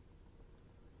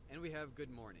 And we have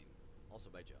Good Morning, also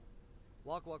by Joe.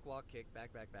 Walk, walk, walk, kick,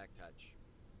 back, back, back, touch.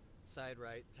 Side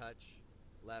right, touch,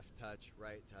 left touch,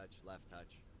 right touch, left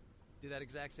touch. Do that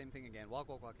exact same thing again. Walk,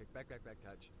 walk, walk, kick, back, back, back,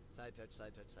 touch. Side touch,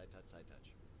 side touch, side touch, side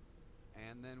touch.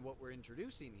 And then what we're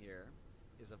introducing here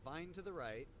is a vine to the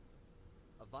right,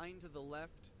 a vine to the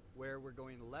left, where we're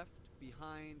going left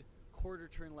behind, quarter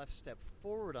turn left, step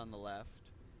forward on the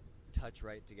left, touch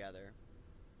right together.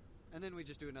 And then we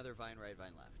just do another vine right,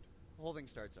 vine left. The whole thing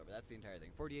starts over. That's the entire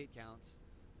thing. 48 counts,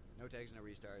 no tags, no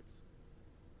restarts.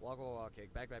 Walk, walk, walk,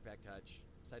 kick, back, back, back, touch.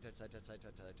 Side touch, side touch, side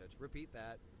touch, side touch. Repeat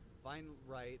that. Vine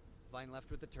right, vine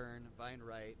left with the turn, vine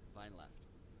right, vine left.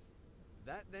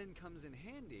 That then comes in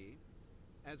handy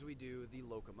as we do the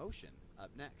locomotion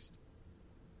up next.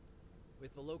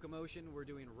 With the locomotion, we're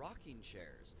doing rocking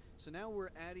chairs. So now we're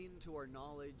adding to our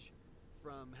knowledge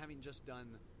from having just done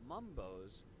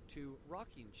mambos to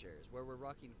rocking chairs, where we're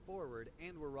rocking forward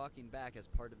and we're rocking back as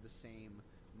part of the same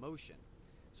motion.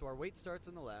 So our weight starts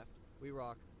on the left. We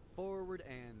rock forward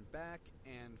and back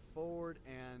and forward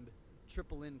and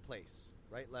triple in place.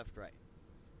 Right, left, right.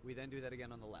 We then do that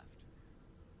again on the left.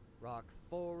 Rock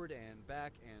forward and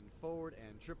back and forward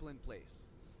and triple in place.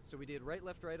 So we did right,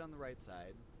 left, right on the right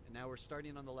side, and now we're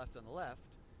starting on the left,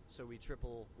 so we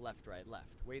triple left, right, left.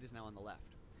 Weight is now on the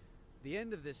left. The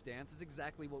end of this dance is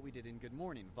exactly what we did in Good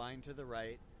Morning. Vine to the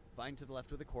right, vine to the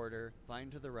left with a quarter, vine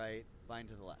to the right, vine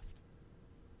to the left.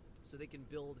 So they can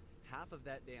build half of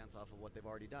that dance off of what they've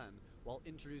already done while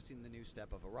introducing the new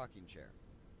step of a rocking chair.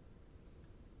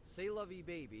 C'est la vie,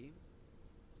 baby.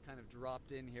 It's kind of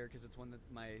dropped in here because it's one that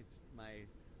my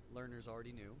learners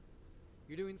already knew.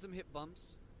 You're doing some hip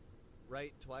bumps.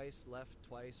 Right twice, left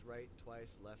twice, right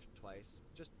twice, left twice.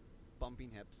 Just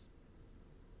bumping hips.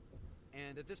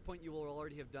 And at this point, you will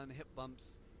already have done hip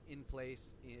bumps in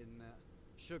place in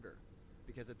Sugar,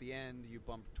 because at the end, you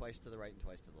bump twice to the right and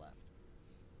twice to the left.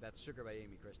 That's Sugar by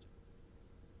Amy Christian.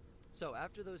 So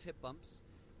after those hip bumps,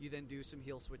 you then do some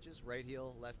heel switches, right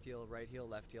heel, left heel, right heel,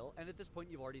 left heel. And at this point,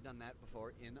 you've already done that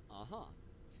before in Aha.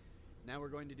 Now we're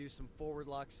going to do some forward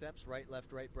lock steps, right, left,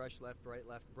 brush, left,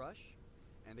 brush.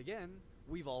 And again,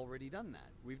 we've already done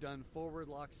that. We've done forward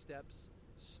lock steps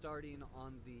starting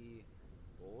on the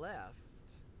left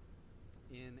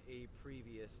in a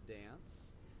previous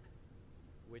dance,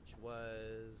 which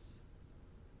was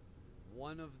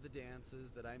one of the dances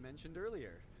that I mentioned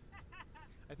earlier.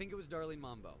 I think it was Darling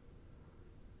Mambo.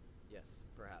 Yes,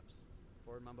 perhaps.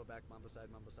 Forward mambo, back mambo, side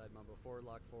mambo, forward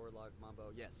lock,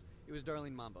 mambo. Yes, it was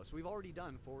Darling Mambo. So we've already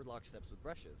done forward lock steps with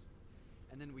brushes.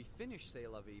 And then we finish C'est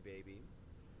la vie, baby,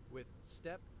 with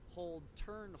step, hold,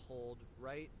 turn, hold,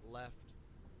 right, left,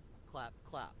 clap,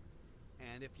 clap.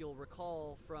 And if you'll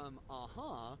recall from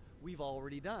Aha, we've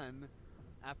already done,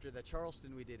 after the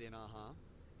Charleston we did in Aha,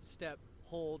 step,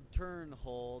 hold, turn,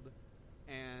 hold,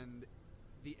 and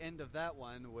the end of that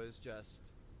one was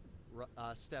just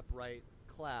step right,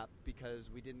 clap, because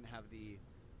we didn't have the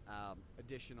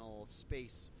additional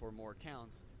space for more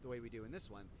counts the way we do in this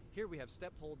one. Here we have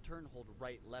step, hold, turn, hold,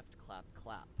 right, left, clap,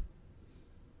 clap.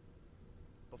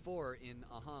 Before, in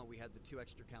we had the 2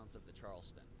 extra counts of the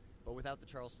Charleston. But without the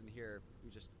Charleston here,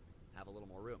 we just have a little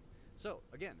more room. So,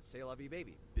 again, C'est La Vie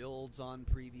Baby builds on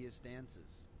previous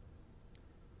dances.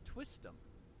 Twist 'em,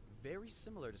 very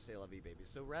similar to C'est La Vie Baby.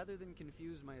 So rather than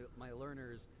confuse my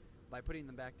learners by putting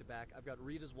them back to back, I've got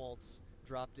Rita's Waltz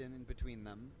dropped in between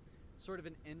them. Sort of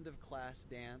an end-of-class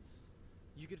dance.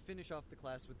 You could finish off the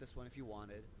class with this one if you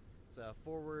wanted. It's a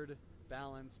forward,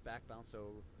 balance, back bounce.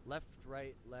 So left,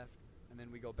 right, left, and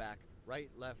then we go back.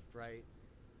 Right, left, right,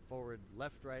 forward,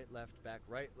 left, right, back,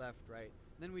 right, left, right.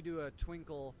 And then we do a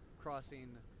twinkle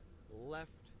crossing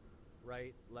left,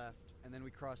 right, left, and then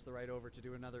we cross the right over to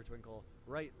do another twinkle,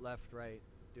 right, right,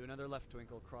 do another left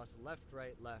twinkle, cross left,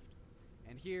 right, left.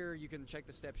 And here you can check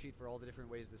the step sheet for all the different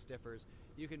ways this differs.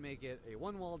 You can make it a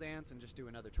one-wall dance and just do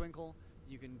another twinkle.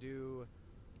 You can do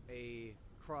a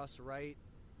cross right,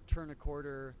 turn a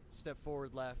quarter, step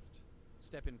forward left,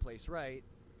 step in place right,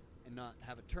 and not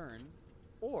have a turn.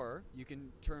 Or you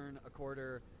can turn a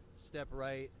quarter, step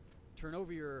right, turn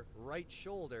over your right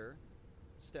shoulder,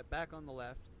 step back on the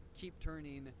left, keep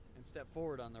turning, and step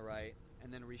forward on the right,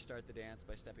 and then restart the dance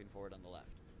by stepping forward on the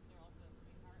left.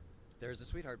 There's a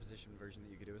sweetheart position version that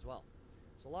you could do as well.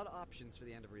 So a lot of options for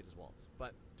the end of Rita's Waltz,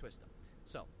 but twist 'em.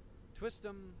 So, twist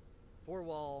 'em,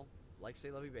 4-wall, like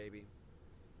C'est La Vie Baby.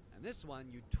 And this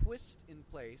one, you twist in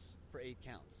place for 8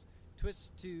 counts.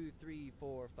 Twist 2, 3,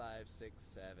 4, 5, 6,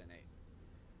 7, 8.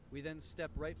 We then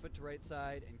step right foot to right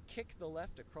side and kick the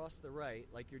left across the right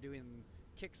like you're doing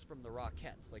kicks from the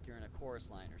Rockettes, like you're in a chorus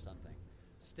line or something.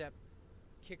 Step,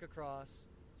 kick across,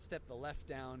 step the left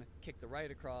down, kick the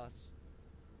right across.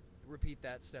 Repeat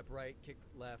that, step right, kick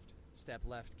left, step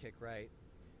left, kick right.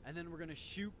 And then we're going to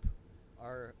shoop.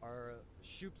 Our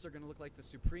shoops are going to look like the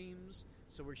Supremes.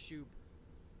 So we're shoop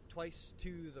twice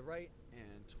to the right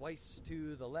and twice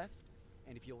to the left.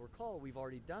 And if you'll recall, we've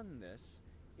already done this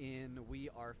in We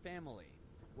Are Family,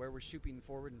 where we're shooping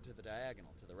forward into the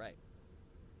diagonal to the right.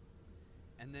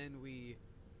 And then we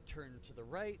turn to the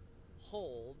right,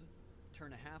 hold,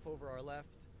 turn a half over our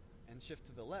left, and shift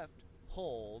to the left,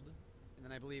 hold, and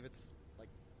then I believe it's like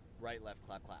right, left,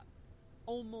 clap, clap.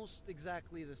 Almost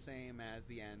exactly the same as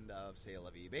the end of C'est La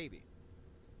Vie Baby.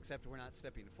 Except we're not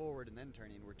stepping forward and then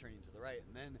turning, we're turning to the right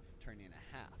and then turning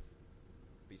a half.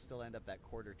 But you still end up that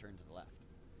quarter turn to the left.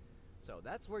 So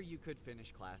that's where you could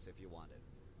finish class if you wanted.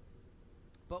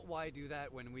 But why do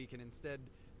that when we can instead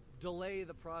delay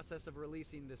the process of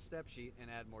releasing this step sheet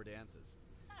and add more dances?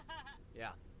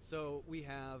 Yeah, so we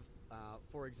have,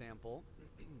 for example,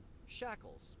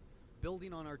 shackles,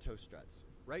 building on our toe struts.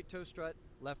 Right toe strut,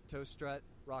 left toe strut,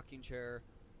 rocking chair,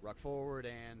 rock forward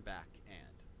and back and.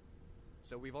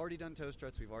 So we've already done toe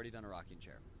struts, we've already done a rocking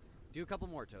chair. Do a couple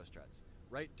more toe struts.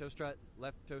 Right toe strut,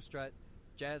 left toe strut,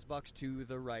 jazz box to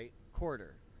the right,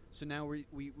 quarter. So now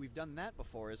we've done that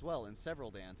before as well in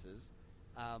several dances.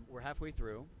 We're halfway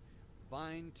through.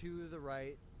 Vine to the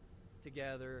right,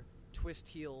 together, twist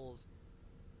heels,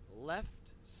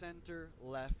 left, center,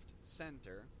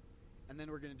 and then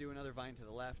we're going to do another vine to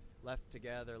the left,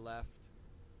 together,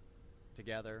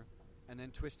 and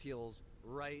then twist heels,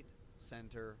 right,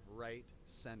 center.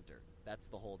 That's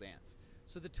the whole dance.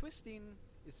 So the twisting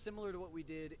is similar to what we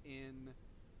did in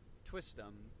Twist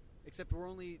 'em, except we're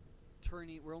only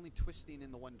twisting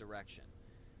in the one direction.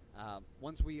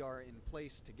 Once we are in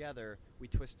place together, we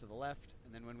twist to the left,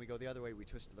 and then when we go the other way, we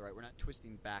twist to the right. We're not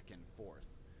twisting back and forth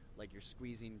like you're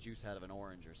squeezing juice out of an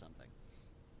orange or something.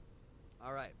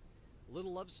 All right,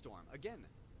 Little Love Storm. Again,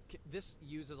 this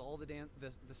uses all the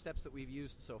steps that we've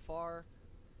used so far.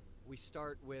 We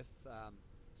start with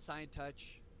side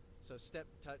touch, so step,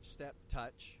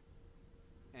 touch,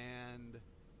 and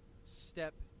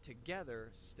step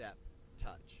together, step,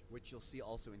 touch, which you'll see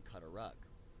also in Cut a Rug.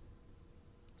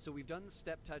 So we've done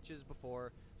step touches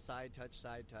before, side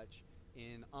touch,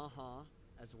 in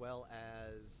as well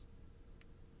as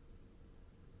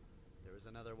there was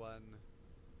another one,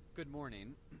 Good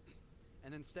Morning.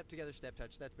 And then step together, step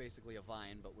touch, that's basically a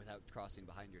vine, but without crossing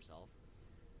behind yourself.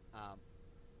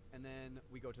 And then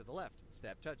we go to the left,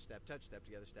 step touch, step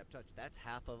together, step touch. That's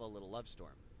half of a Little Love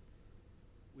Storm.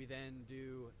 We then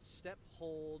do step,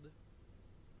 hold,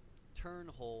 turn,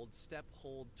 hold, step,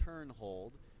 hold, turn,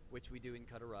 hold, which we do in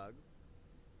Cut a Rug,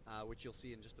 which you'll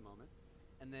see in just a moment.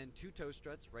 And then 2 toe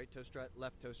struts, right toe strut,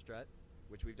 left toe strut,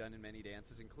 which we've done in many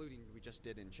dances, including we just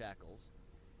did in Shackles.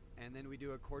 And then we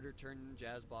do a quarter turn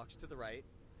jazz box to the right,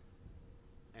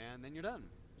 and then you're done.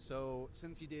 So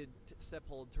since you did step,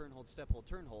 hold, turn, hold, step, hold,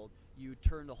 turn, hold, you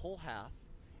turned a whole half,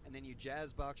 and then you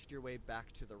jazz boxed your way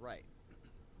back to the right.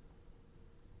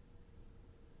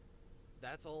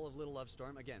 That's all of Little Love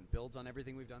Storm. Again, builds on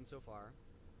everything we've done so far.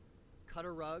 Cut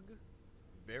a Rug,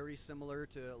 very similar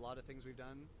to a lot of things we've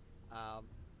done.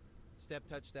 Step,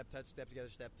 touch, step together,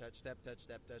 step, touch, step, touch,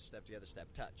 step, touch, step together, step,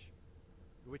 touch.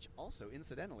 Which also,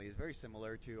 incidentally, is very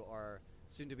similar to our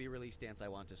soon-to-be released Dance I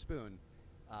Want to Spoon,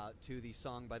 to the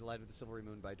song By the Light of the Silvery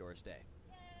Moon by Doris Day.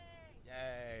 Yay!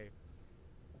 Yay!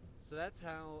 So that's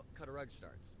how Cut a Rug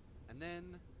starts. And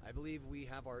then, I believe we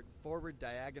have our forward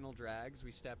diagonal drags.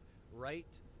 We step right,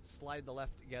 slide the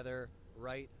left together,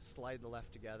 right, slide the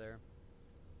left together.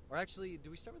 Or actually, do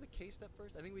we start with a K step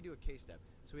first? I think we do a K step.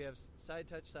 So we have side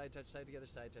touch, side together,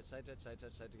 side touch, side touch, side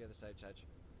touch, side together, side touch.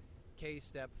 K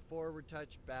step, forward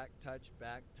touch, back touch,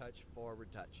 forward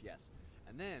touch. Yes.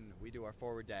 And then we do our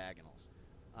forward diagonals.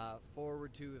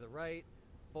 Forward to the right,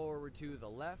 forward to the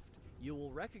left. You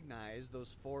will recognize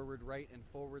those forward right and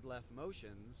forward left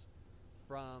motions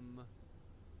from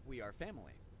We Are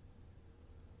Family.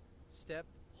 Step,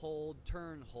 hold,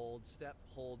 step,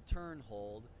 hold, turn,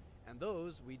 hold. And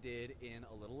those we did in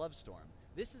A Little Love Storm.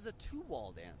 This is a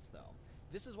 2-wall dance, though.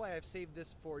 This is why I've saved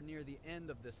this for near the end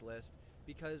of this list,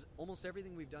 because almost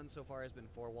everything we've done so far has been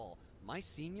 4-wall. My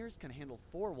seniors can handle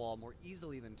 4-wall more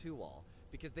easily than 2-wall,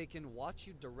 because they can watch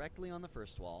you directly on the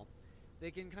first wall.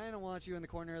 They can kind of watch you in the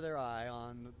corner of their eye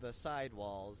on the side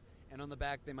walls, and on the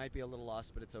back they might be a little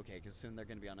lost, but it's okay, because soon they're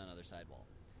going to be on another side wall.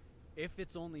 If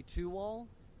it's only 2-wall,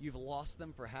 you've lost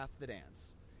them for half the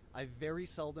dance. I very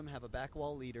seldom have a back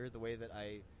wall leader the way that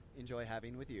I enjoy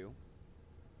having with you.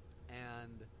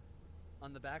 And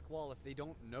on the back wall, if they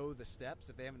don't know the steps,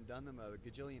 if they haven't done them a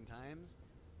gajillion times,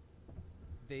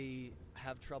 they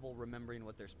have trouble remembering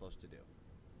what they're supposed to do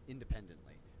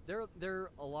independently.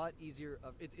 They're a lot easier.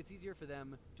 It's easier for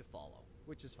them to follow,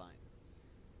 which is fine.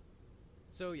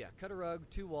 So yeah, Cut a Rug,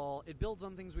 2-wall. It builds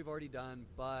on things we've already done,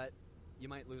 but you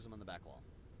might lose them on the back wall.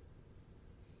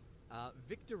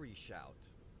 Victory Shout.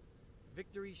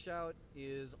 Victory Shout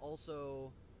is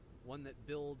also one that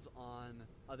builds on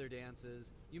other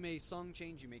dances. You may song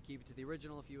change, you may keep it to the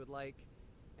original if you would like.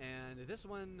 And this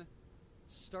one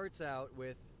starts out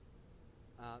with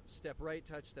step right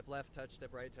touch, step left touch,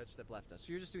 step right touch, step left touch.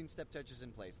 So you're just doing step touches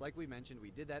in place. Like we mentioned,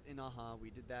 we did that in Aha,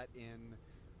 we did that in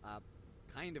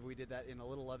we did that in A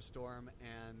Little Love Storm,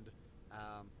 and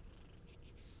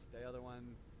the other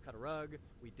one, Cut a Rug.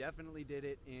 We definitely did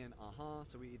it in Aha,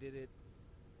 so we did it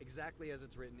exactly as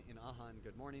it's written in Aha and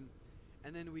Good Morning.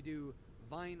 And then we do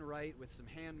Vine Right with some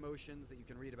hand motions that you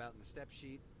can read about in the step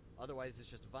sheet. Otherwise, it's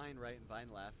just Vine Right and Vine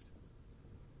Left.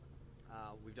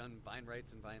 We've done Vine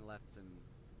Rights and Vine Lefts in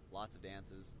lots of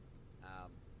dances.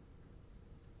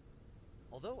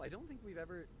 Although I don't think we've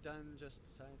ever done just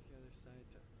side together, side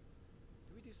touch.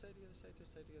 Do we do side together, side touch,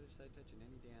 side together, side touch in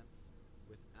any dance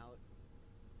without?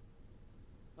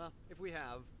 Well, if we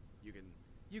have,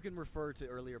 you can refer to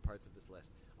earlier parts of this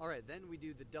list. All right, then we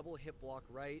do the double hip walk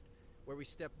right, where we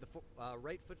step the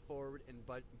right foot forward and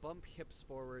bump hips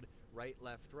forward, right,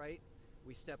 left, right.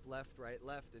 We step left,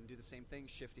 left, and do the same thing,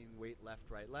 shifting weight left,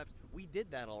 right, left. We did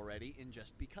that already in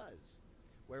Just Because,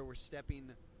 where we're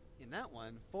stepping in that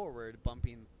one forward,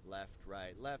 bumping left,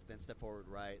 left, then step forward,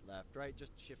 right,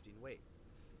 just shifting weight.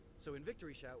 So in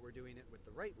Victory Shout, we're doing it with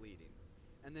the right leading.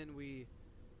 And then we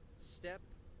step,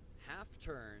 half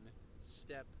turn,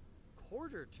 step,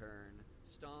 quarter turn,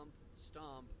 stomp,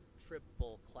 stomp,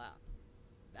 triple clap.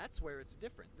 That's where it's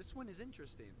different. This one is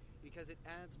interesting because it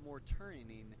adds more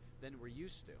turning than we're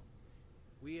used to.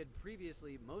 We had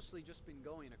previously mostly just been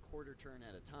going a quarter turn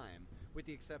at a time, with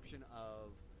the exception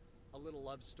of A Little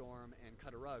Love Storm and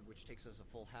Cut a Rug, which takes us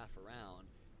a full half around,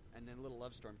 and then Little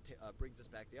Love Storm brings us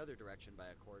back the other direction by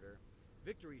a quarter.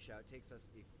 Victory Shout takes us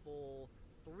a full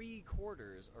 3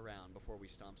 quarters around before we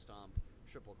stomp, stomp,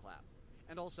 triple clap.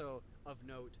 And also, of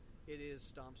note, it is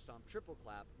stomp, stomp, triple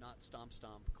clap, not stomp,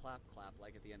 stomp, clap, clap,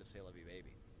 like at the end of Say Love You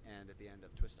Baby, and at the end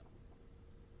of Twist 'Em.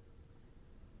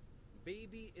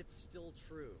 Baby It's Still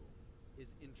True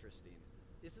is interesting.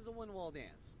 This is a 1-wall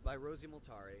dance by Rosie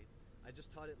Multari. I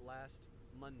just taught it last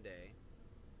Monday.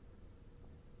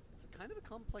 It's kind of a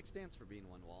complex dance for being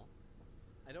 1-wall.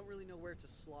 I don't really know where to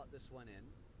slot this one in,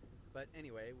 but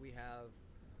anyway, we have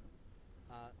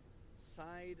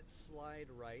side, slide,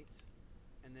 right,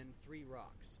 and then 3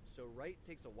 rocks. So right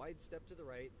takes a wide step to the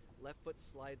right, left foot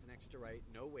slides next to right,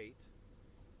 no weight,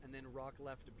 and then rock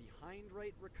left behind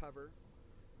right, recover,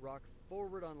 rock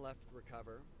forward on left,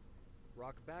 recover,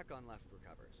 rock back on left,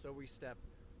 recover. So we step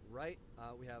right,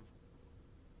 we have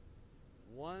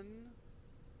 1,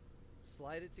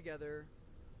 slide it together,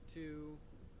 2,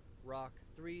 rock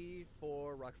 3,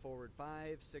 4, rock forward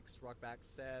 5, 6, rock back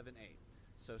 7, 8.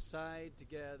 So side,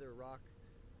 together, rock,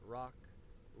 rock,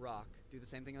 rock. Do the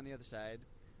same thing on the other side.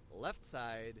 Left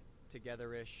side,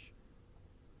 together-ish,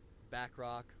 back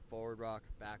rock, forward rock,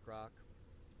 back rock.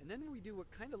 And then we do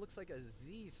what kind of looks like a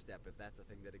Z step, if that's a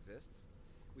thing that exists.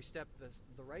 We step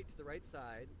the right to the right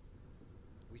side.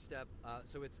 We step,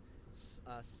 so it's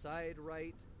side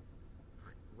right,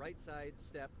 right side,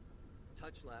 step,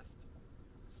 touch left,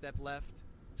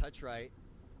 touch right,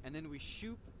 and then we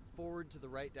shoot forward to the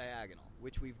right diagonal,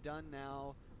 which we've done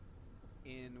now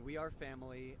in We Are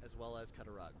Family as well as Cut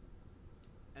a Rug.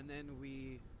 And then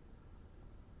we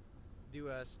do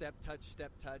a step,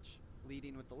 touch,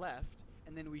 leading with the left,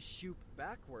 and then we shoot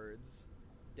backwards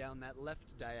down that left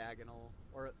diagonal,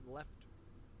 or left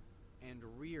and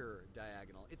rear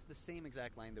diagonal. It's the same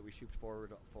exact line that we shoot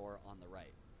forward for on the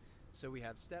right. So we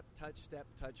have step, touch,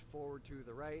 forward to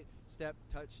the right, step,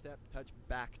 touch,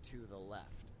 back to the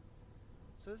left.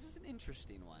 So this is an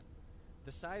interesting one.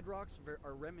 The side rocks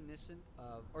are reminiscent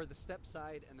of, or the step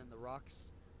side and then the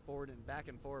rocks forward and back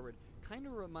and forward kind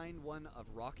of remind one of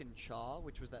Rock and Chaw,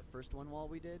 which was that first one wall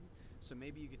we did. So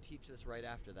maybe you could teach this right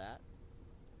after that.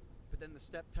 But then the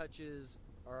step touches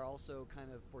are also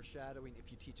kind of foreshadowing,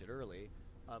 if you teach it early,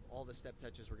 of all the step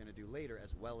touches we're going to do later,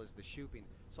 as well as the shooping.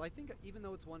 So I think even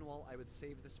though it's one wall, I would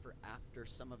save this for after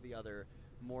some of the other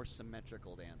more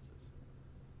symmetrical dances.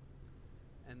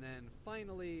 And then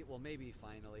finally,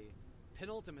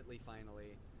 penultimately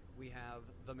finally, we have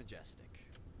The Majestic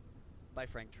by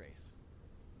Frank Trace.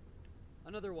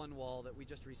 Another one wall that we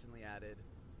just recently added,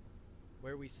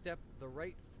 where we step the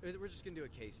right, we're just going to do a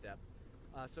K-step.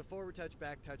 So forward touch,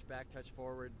 back touch,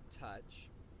 forward touch.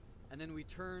 And then we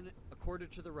turn a quarter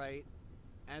to the right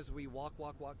as we walk,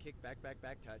 kick, back,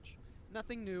 touch.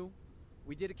 Nothing new.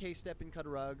 We did a K-step in Cut a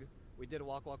Rug. We did a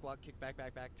walk, kick, back,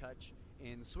 touch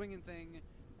in Swingin' Thing,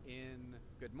 in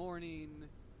Good Morning,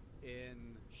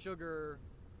 in Sugar,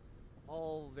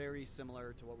 all very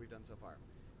similar to what we've done so far.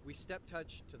 We step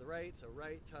touch to the right, so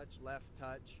right touch, left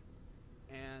touch,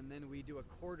 and then we do a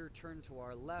quarter turn to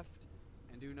our left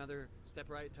and do another step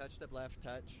right touch, step left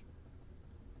touch.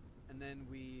 And then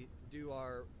we do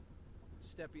our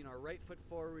stepping our right foot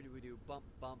forward. We do bump,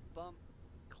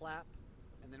 clap.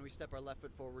 And then we step our left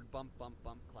foot forward, bump,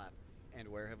 clap. And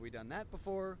where have we done that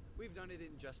before? We've done it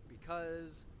in Just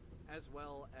Because, as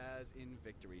well as in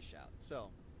Victory Shout. So,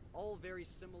 all very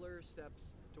similar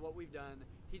steps to what we've done.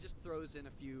 He just throws in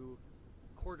a few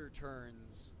quarter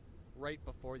turns right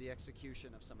before the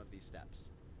execution of some of these steps.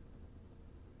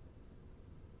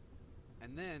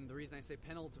 And then, the reason I say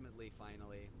penultimately,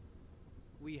 finally,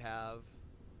 we have,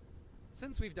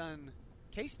 since we've done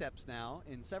K-steps now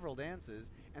in several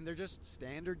dances, and they're just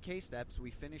standard K-steps, we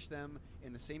finish them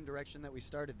in the same direction that we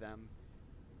started them.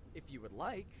 If you would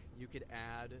like, you could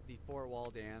add the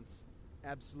 4-wall dance,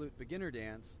 Absolute Beginner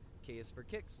Dance, K is for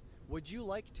Kicks. Would you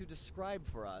like to describe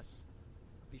for us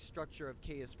the structure of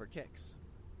K is for Kicks?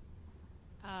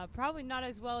 Probably not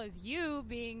as well as you,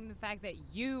 being the fact that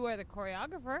you are the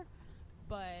choreographer,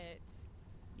 but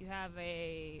you have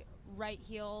a right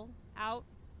heel out,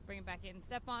 bring it back in,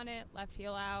 step on it, left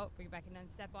heel out, bring it back in and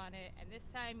step on it, and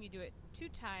this time you do it 2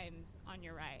 times on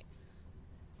your right.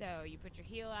 So you put your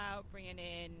heel out, bring it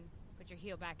in, put your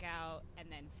heel back out, and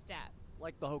then step.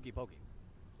 Like the hokey pokey.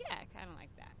 Yeah, kind of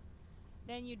like that.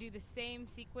 Then you do the same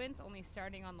sequence, only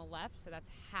starting on the left, so that's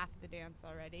half the dance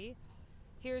already.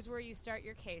 Here's where you start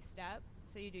your K-step.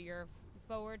 So you do your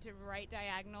forward to right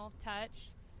diagonal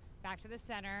touch, back to the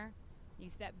center. You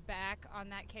step back on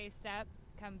that K-step,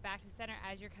 come back to the center.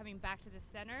 As you're coming back to the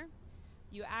center,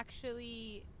 you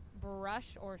actually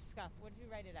brush or scuff. What did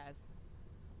you write it as?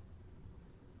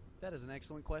 That is an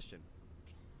excellent question.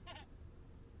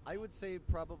 I would say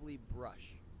probably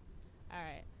brush. All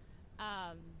right.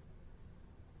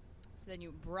 So then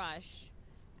you brush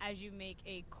as you make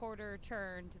a quarter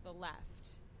turn to the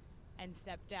left and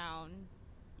step down.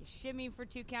 You shimmy for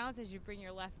 2 counts as you bring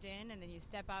your left in, and then you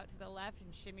step out to the left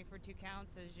and shimmy for 2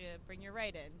 counts as you bring your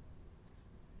right in.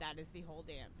 That is the whole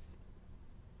dance.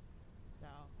 So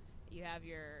you have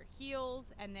your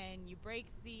heels, and then you break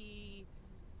the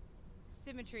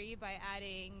symmetry by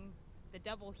adding the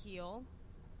double heel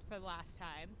for the last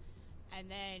time, and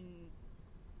then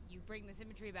you bring the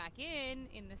symmetry back in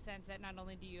the sense that not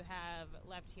only do you have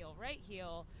left heel, right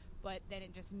heel, but then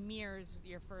it just mirrors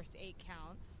your first 8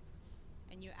 counts,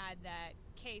 and you add that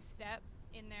K-step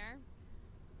in there,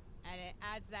 and it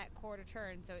adds that quarter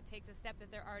turn, so it takes a step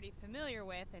that they're already familiar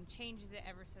with and changes it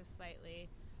ever so slightly,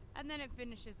 and then it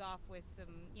finishes off with some,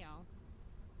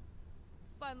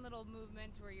 fun little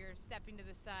movements where you're stepping to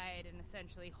the side and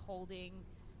essentially holding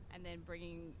and then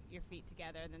bringing your feet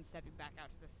together and then stepping back out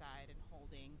to the side and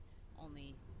holding.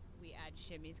 Only we add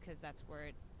shimmies because that's where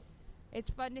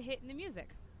it's fun to hit in the music.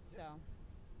 So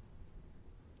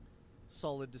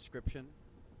solid description.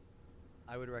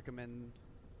 I would recommend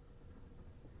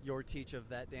your teach of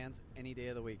that dance any day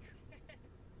of the week.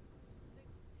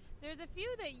 There's a few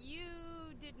that you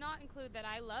did not include that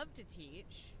I love to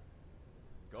teach.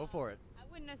 Go for it. I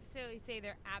wouldn't necessarily say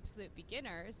they're absolute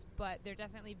beginners, but they're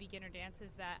definitely beginner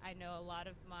dances that I know a lot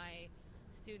of my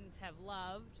students have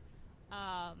loved.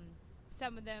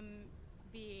 Some of them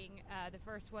being, the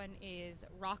first one is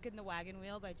Rockin' the Wagon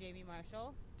Wheel by Jamie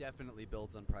Marshall. Definitely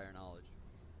builds on prior knowledge.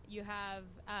 You have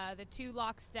the 2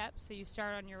 lock steps, so you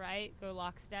start on your right, go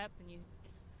lock step, then you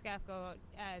go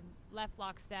left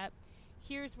lock step.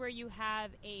 Here's where you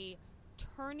have a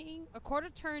quarter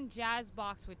turn jazz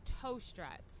box with toe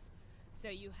struts. So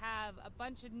you have a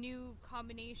bunch of new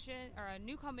combination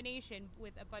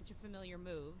with a bunch of familiar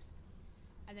moves.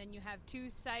 And then you have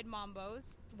 2 side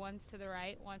mambos, one's to the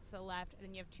right, one's to the left, and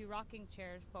then you have 2 rocking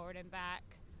chairs forward and back.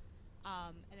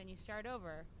 And then you start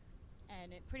over.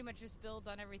 And it pretty much just builds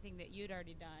on everything that you'd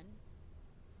already done.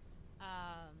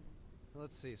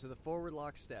 Let's see. So the forward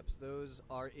lock steps, those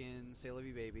are in Say La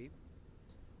Vie Baby.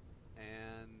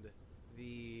 And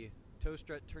the toe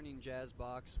strut turning jazz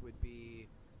box would be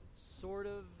sort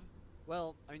of,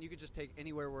 well, I mean, you could just take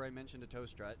anywhere where I mentioned a toe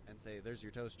strut and say, there's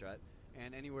your toe strut,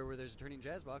 and anywhere where there's a turning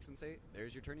jazz box and say,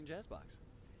 there's your turning jazz box.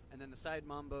 And then the side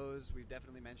mambos, we've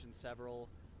definitely mentioned several,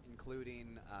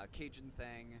 including Cajun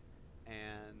Thang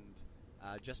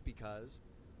and Just Because.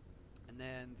 And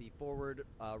then the forward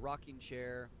rocking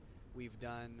chair we've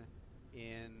done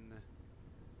in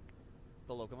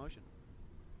the Locomotion.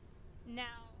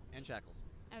 Now, and Shackles.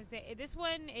 I would say this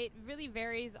one, it really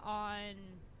varies on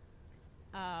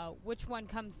which one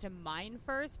comes to mind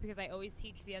first, because I always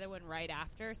teach the other one right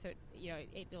after, so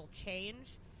it'll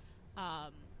change.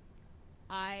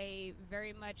 I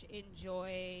very much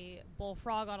enjoy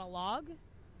Bullfrog on a Log,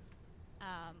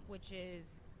 which is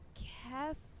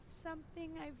Kef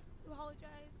something. I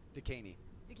apologize. Dekaney,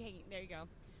 there you go.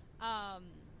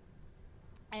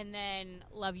 And then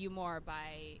Love You More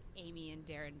by Amy and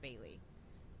Darren Bailey.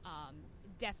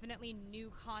 Definitely new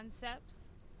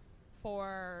concepts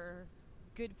for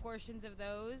good portions of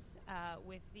those.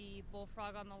 With the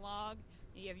Bullfrog on the Log,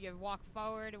 you have walk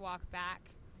forward, walk back.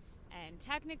 And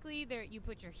technically, you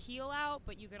put your heel out,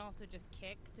 but you can also just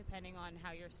kick, depending on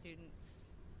how your students,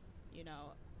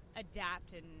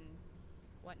 adapt and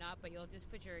whatnot. But you'll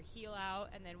just put your heel out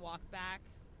and then walk back.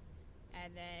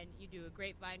 And then you do a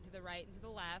grapevine to the right and to the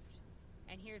left.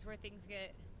 And here's where things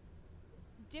get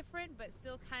different, but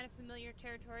still kind of familiar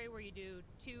territory, where you do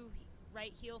 2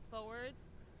 right heel forwards,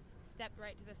 step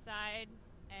right to the side,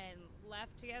 and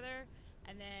left together.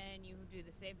 And then you do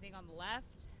the same thing on the left.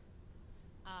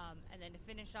 And then to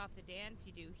finish off the dance,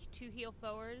 you do 2 heel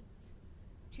forwards,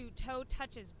 2 toe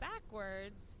touches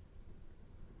backwards,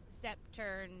 step,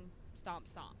 turn, stomp,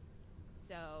 stomp.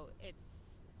 So it's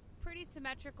pretty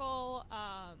symmetrical.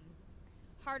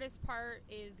 Hardest part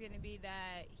is going to be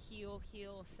that heel,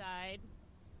 side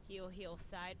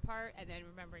part, and then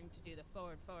remembering to do the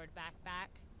forward, back.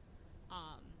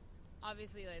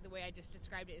 Obviously, the way I just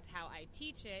described it is how I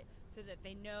teach it, so that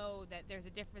they know that there's a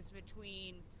difference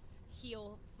between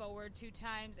heel forward 2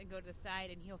 times and go to the side,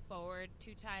 and heel forward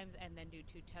 2 times and then do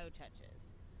 2 toe touches.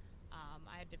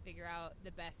 I had to figure out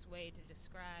the best way to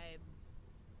describe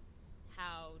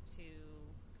how to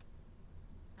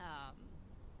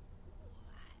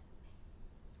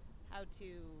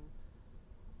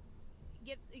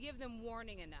give them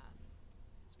warning enough.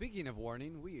 Speaking of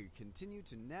warning, we continue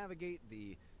to navigate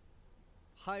the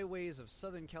highways of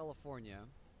Southern California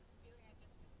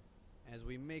as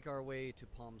we make our way to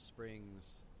Palm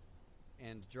Springs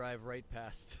and drive right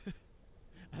past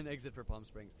an exit for Palm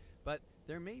Springs. But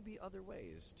there may be other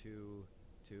ways to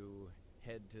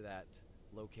head to that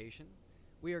location.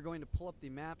 We are going to pull up the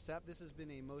Maps app. This has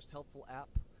been a most helpful app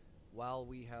while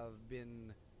we have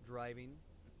been driving.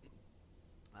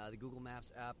 The Google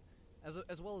Maps app,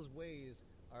 as well as Waze,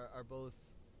 are both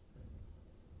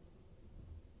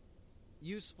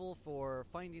useful for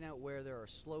finding out where there are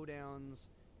slowdowns.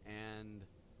 And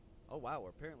oh wow,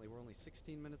 apparently we're only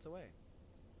 16 minutes away.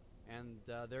 And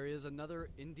there is another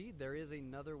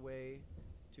way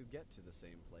to get to the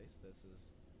same place.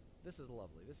 This is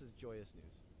lovely. This is joyous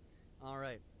news. All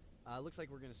right, looks like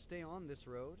we're going to stay on this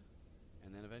road,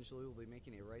 and then eventually we'll be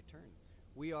making a right turn.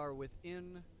 We are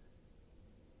within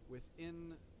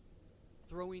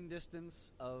throwing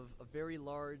distance of a very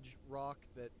large rock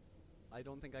that I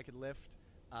don't think I could lift,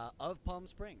 of Palm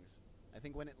Springs. I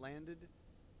think when it landed,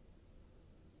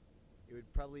 it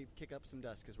would probably kick up some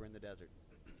dust because we're in the desert.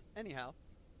 Anyhow,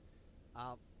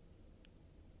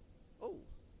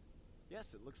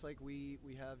 yes, it looks like we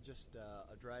have just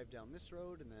a drive down this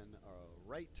road and then a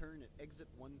right turn at exit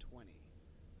 120.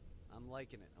 I'm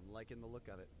liking it. I'm liking the look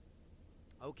of it.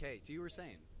 Okay, so you were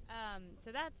saying.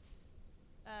 So that's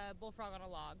Bullfrog on a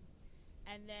Log.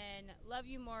 And then Love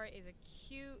You More is a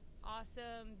cute,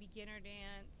 awesome beginner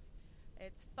dance.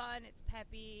 It's fun, it's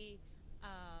peppy,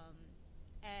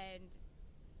 and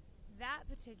that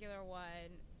particular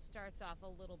one starts off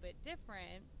a little bit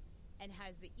different and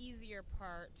has the easier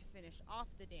part to finish off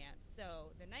the dance.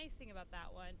 So the nice thing about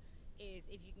that one is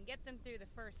if you can get them through the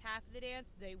first half of the dance,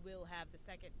 they will have the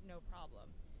second no problem.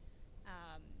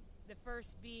 The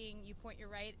first being you point your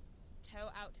right toe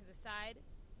out to the side,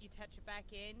 you touch it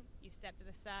back in, you step to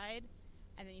the side,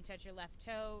 and then you touch your left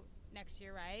toe next to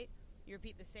your right. You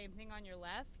repeat the same thing on your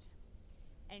left.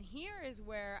 And here is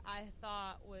where I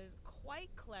thought was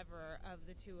quite clever of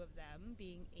the two of them,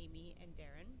 being Amy and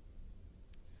Darren.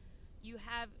 You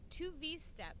have 2 V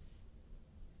steps.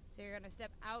 So you're going to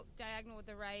step out diagonal with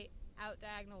the right, out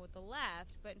diagonal with the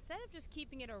left, but instead of just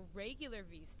keeping it a regular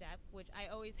V step, which I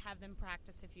always have them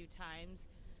practice a few times,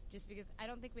 just because I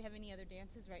don't think we have any other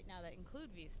dances right now that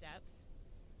include V steps.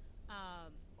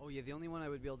 The only one I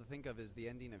would be able to think of is the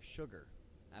ending of Sugar.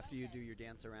 After you do your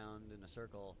dance around in a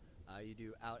circle, you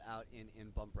do out, out, in,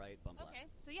 bump right, bump left. Okay,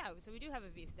 so we do have a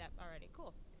V step already.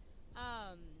 Cool.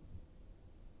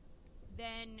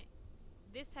 Then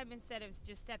this time, instead of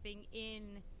just stepping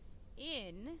in,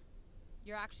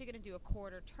 you're actually going to do a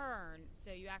quarter turn.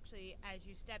 So you actually, as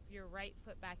you step your right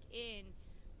foot back in,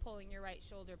 pulling your right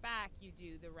shoulder back, you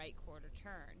do the right quarter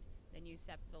turn. Then you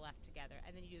step the left together.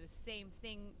 And then you do the same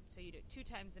thing, so you do it 2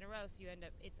 times in a row, so you end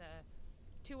up, it's a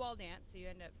 2-wall dance, so you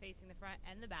end up facing the front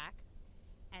and the back.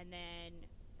 And then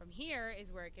from here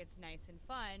is where it gets nice and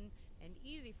fun and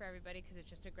easy for everybody, because it's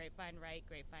just a grapevine right,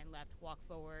 grapevine left, walk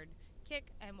forward,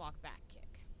 kick, and walk back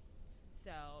kick.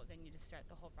 So then you just start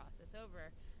the whole process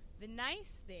over. The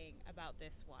nice thing about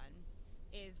this one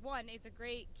is, one, it's a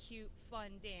great, cute,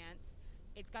 fun dance.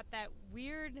 It's got that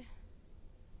weird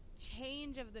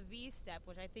change of the V step,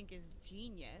 which I think is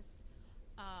genius,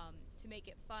 to make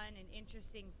it fun and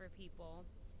interesting for people.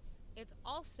 It's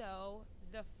also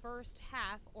the first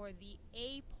half, or the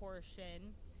A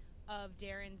portion, of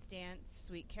Darren's dance,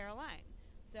 Sweet Caroline.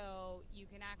 So you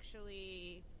can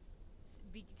actually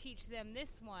teach them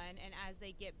this one, and as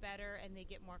they get better and they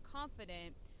get more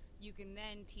confident, you can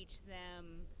then teach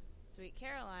them Sweet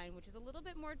Caroline, which is a little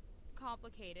bit more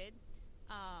complicated,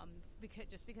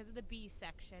 because of the B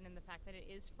section and the fact that it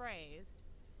is phrased.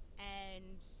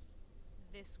 And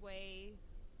this way,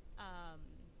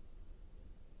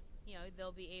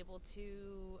 they'll be able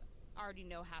to already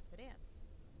know half the dance.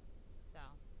 So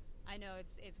I know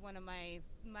it's one of my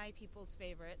people's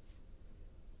favorites.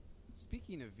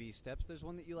 Speaking of V steps, there's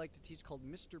one that you like to teach called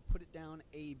Mr. Put It Down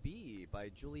A.B. by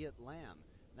Juliet Lamb.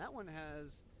 That one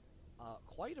has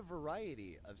quite a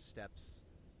variety of steps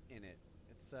in it.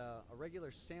 It's a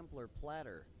regular sampler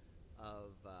platter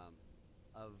of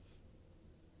a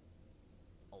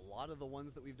lot of the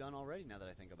ones that we've done already, now that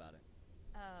I think about it.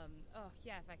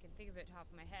 If I can think of it top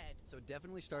of my head. So it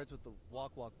definitely starts with the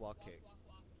walk, walk, walk, kick.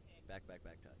 Back, back,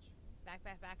 back touch. Back,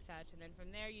 back, back touch. And then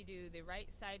from there you do the right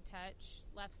side touch,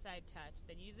 left side touch.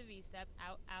 Then you do the V step,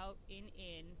 out, out,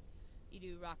 in. You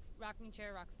do rocking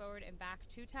chair, rock forward, and back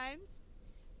 2 times.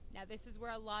 Now this is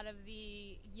where a lot of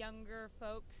the younger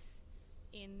folks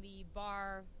in the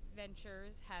bar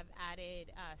ventures have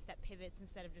added step pivots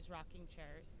instead of just rocking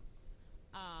chairs.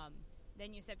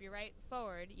 Then you step your right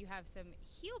forward. You have some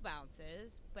heel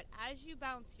bounces, but as you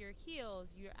bounce your heels,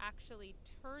 you're actually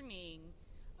turning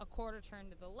a quarter turn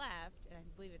to the left, and I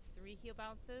believe it's 3 heel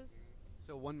bounces.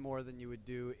 So one more than you would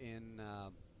do in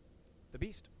the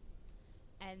Beast.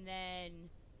 And then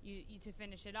you to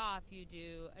finish it off, you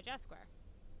do a jazz square,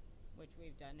 which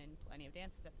we've done in plenty of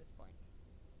dances at this point.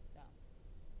 So,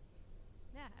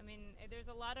 yeah, I mean, there's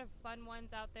a lot of fun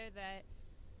ones out there that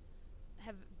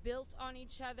have built on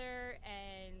each other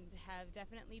and have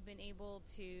definitely been able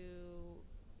to,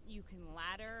 you can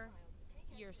ladder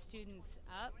your students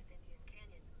up.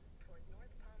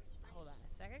 Hold on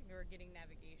a second, we're getting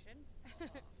navigation.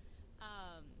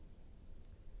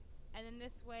 And then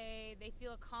this way they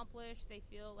feel accomplished, they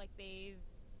feel like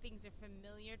things are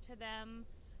familiar to them,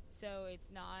 so it's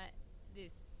not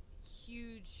this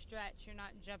huge stretch. You're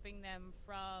not jumping them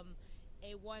from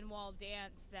a one-wall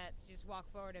dance that's just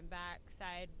walk forward and back,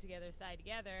 side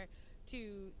together,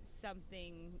 to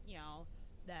something,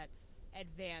 that's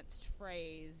advanced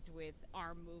phrased with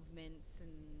arm movements and,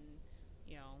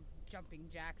 jumping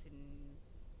jacks and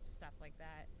stuff like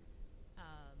that.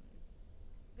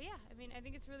 But yeah, I mean, I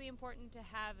think it's really important to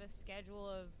have a schedule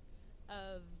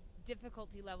of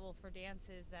difficulty level for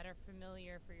dances that are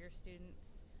familiar for your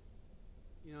students.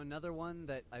 Another one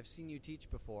that I've seen you teach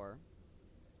before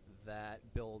that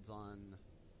builds on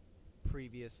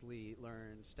previously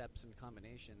learned steps and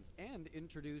combinations and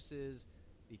introduces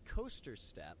the coaster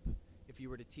step if you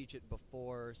were to teach it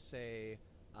before, say,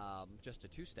 just a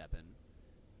two-step in.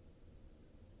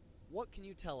 What can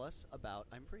you tell us about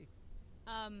I'm Free?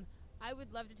 I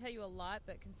would love to tell you a lot,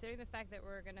 but considering the fact that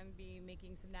we're going to be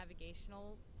making some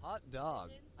navigational... Hot dog.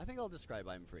 decisions, I think I'll describe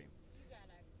I'm Free. you got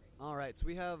I'm Free. All right, so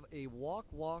we have a walk,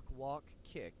 walk, walk,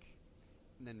 kick,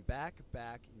 and then back,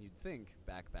 back, and you'd think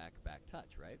back, back, back,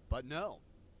 touch, right? But no.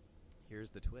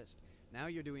 Here's the twist. Now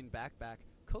you're doing back, back,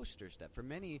 coaster step. For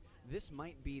many, this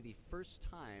might be the first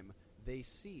time they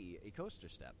see a coaster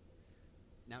step.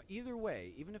 Now, either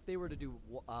way, even if they were to do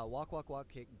walk, walk, walk,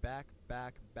 kick, back,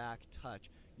 back, back, touch,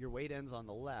 your weight ends on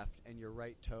the left and your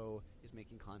right toe is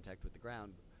making contact with the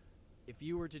ground. If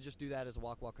you were to just do that as a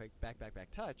walk, walk, kick, back, back,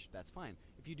 back, touch, that's fine.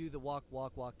 If you do the walk,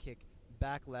 walk, walk, kick,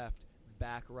 back left,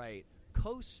 back right,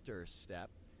 coaster step,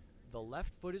 the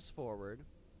left foot is forward,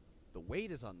 the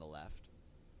weight is on the left,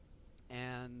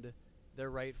 and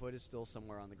their right foot is still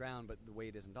somewhere on the ground, but the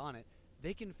weight isn't on it,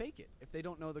 they can fake it. If they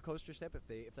don't know the coaster step,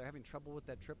 if they're having trouble with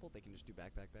that triple, they can just do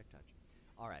back, back, back, touch.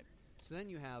 All right. So then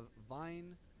you have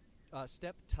vine,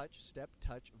 step, touch,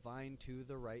 vine to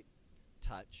the right,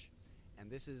 touch. And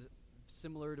this is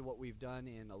similar to what we've done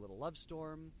in A Little Love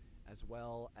Storm, as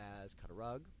well as Cut a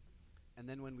Rug. And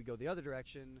then when we go the other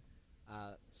direction,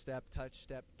 step,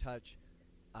 touch,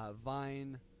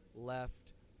 vine,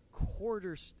 left,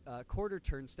 quarter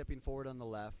turn, stepping forward on the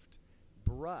left,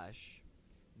 brush.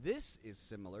 This is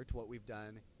similar to what we've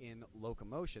done in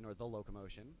Locomotion, or The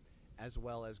Locomotion, as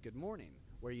well as Good Morning,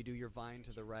 where you do your vine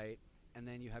to the right, and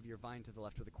then you have your vine to the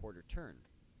left with a quarter turn.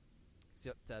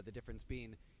 So, the difference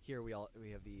being, here we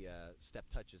have the step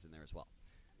touches in there as well.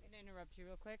 I'm going to interrupt you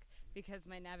real quick, because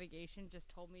my navigation just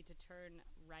told me to turn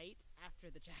right after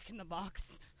the Jack in the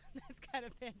Box. That's kind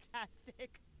of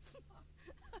fantastic.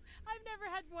 I've never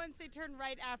had one say turn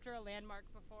right after a landmark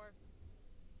before.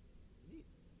 Neat.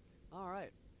 All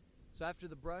right. So after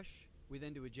the brush, we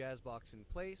then do a jazz box in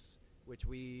place, which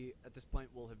we, at this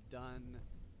point, will have done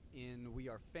in We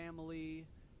Are Family,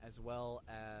 as well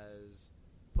as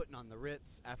putting on the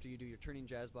Ritz. After you do your turning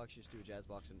jazz box, you just do a jazz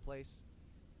box in place.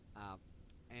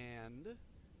 And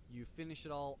you finish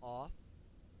it all off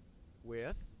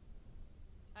with...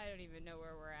 I don't even know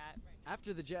where we're at right now.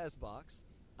 After the jazz box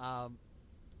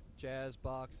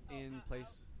in place.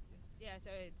 Out. Yeah,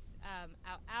 so it's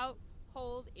out,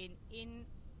 hold, in,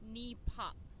 knee,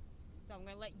 pop. So I'm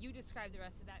going to let you describe the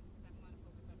rest of that, because I want to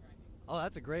focus on driving. Oh,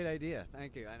 that's a great idea.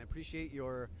 Thank you. And I appreciate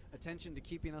your attention to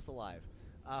keeping us alive.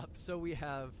 So we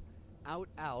have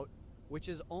out, which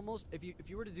is almost, if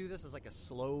you were to do this as like a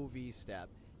slow V step,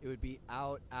 it would be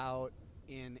out,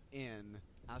 in.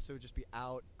 So it would just be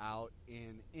out,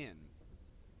 in.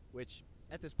 Which,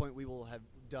 at this point, we will have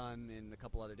done in a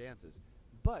couple other dances.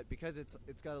 But because it's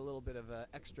got a little bit of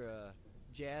extra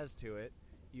jazz to it,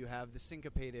 you have the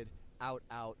syncopated out,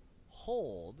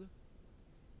 hold,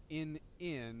 in,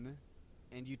 and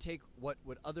you take what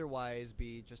would otherwise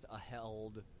be just a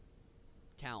held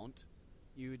count.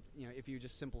 If you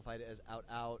just simplified it as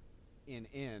out,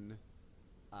 in,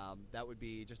 that would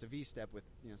be just a V step with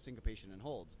syncopation and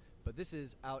holds. But this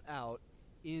is out,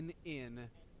 in, and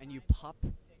you pop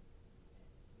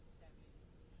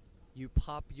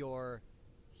your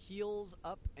heels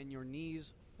up and your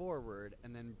knees forward,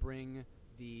 and then bring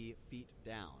the feet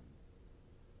down.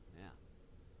 Yeah.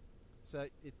 So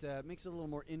it makes it a little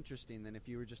more interesting than if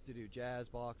you were just to do jazz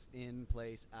box, in,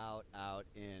 place, out,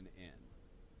 in.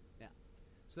 Yeah.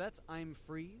 So that's I'm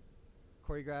Free,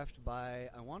 choreographed by,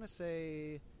 I want to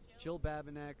say, Jill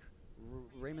Babinek,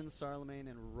 Raymond Sarlemagne,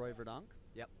 and Roy Verdonk.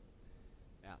 Yep.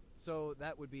 Yeah. So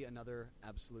that would be another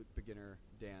absolute beginner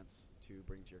dance to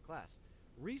bring to your class.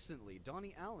 Recently,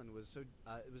 Donnie Allen was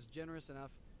generous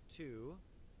enough to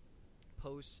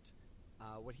post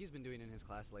what he's been doing in his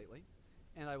class lately,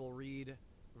 and I will read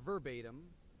verbatim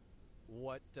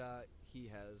what he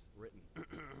has written.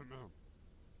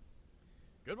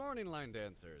 Good morning, line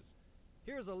dancers.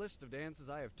 Here's a list of dances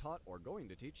I have taught or going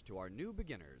to teach to our new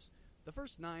beginners. The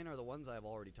first 9 are the ones I have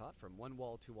already taught from 1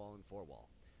 wall, 2 wall, and 4 wall.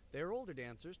 They are older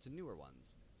dancers to newer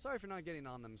ones. Sorry for not getting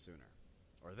on them sooner.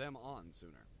 Or them on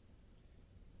sooner.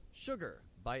 Sugar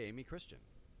by Amy Christian.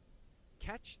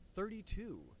 Catch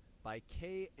 32 by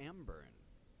Kay Amburn.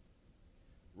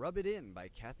 Rub It In by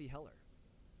Kathy Heller.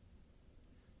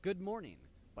 Good Morning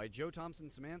by Joe Thompson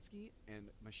Szymanski and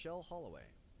Michelle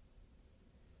Holloway.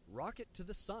 Rocket to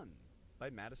the Sun by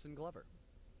Madison Glover.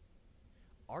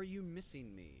 Are You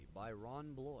Missing Me by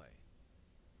Ron Bloy.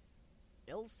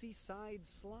 Elsie Side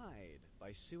Slide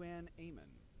by Sue Ann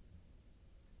Amon.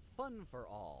 Fun for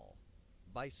All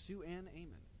by Sue Ann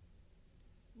Amon.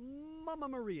 Mamma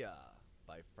Maria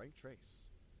by Frank Trace.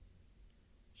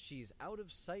 She's Out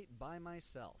of Sight by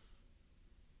Myself,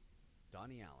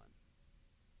 Donnie Allen.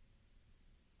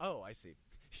 Oh, I see.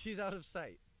 She's Out of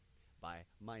Sight by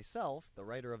myself, the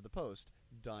writer of the post,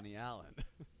 Donnie Allen.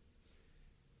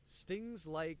 Stings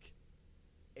Like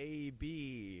a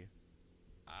Bee.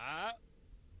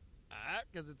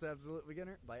 Because it's Absolute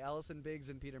Beginner by Allison Biggs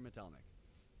and Peter Metelnick,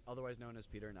 otherwise known as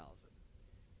Peter and Allison.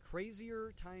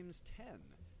 Crazier Times 10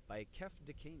 by Kef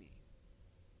DeCaney.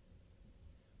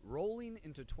 Rolling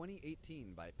into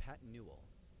 2018 by Pat Newell.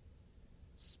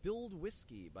 Spilled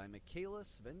Whiskey by Michaela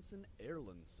Svensson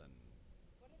Erlandson.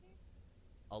 What are these?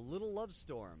 A Little Love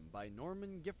Storm by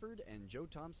Norman Gifford and Joe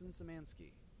Thompson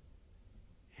Szymanski.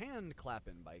 Hand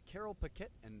Clappin' by Carol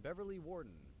Paquette and Beverly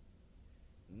Warden.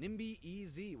 NIMBY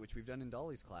EZ, which we've done in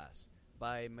Dolly's class,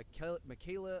 by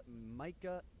Michaela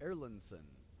Micah Erlandson.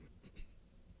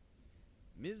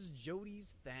 Ms.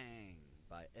 Jody's Thang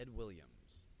by Ed Williams.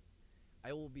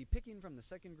 I will be picking from the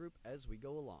second group as we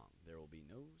go along.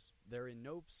 They're in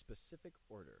no specific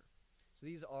order. So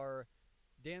these are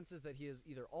dances that he has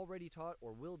either already taught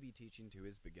or will be teaching to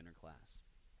his beginner class.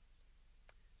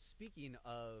 Speaking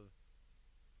of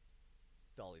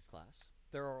Dolly's class,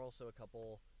 there are also a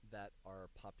couple that are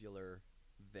popular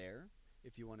there.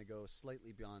 If you want to go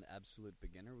slightly beyond Absolute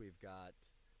Beginner, we've got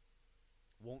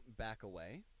Won't Back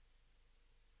Away.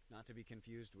 Not to be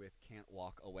confused with Can't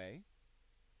Walk Away.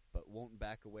 But Won't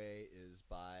Back Away is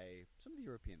by some of the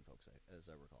European folks, as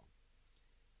I recall.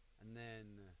 And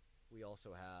then we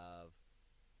also have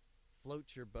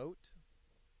Float Your Boat.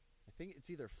 I think it's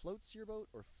either Floats Your Boat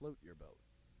or Float Your Boat.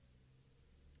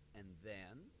 And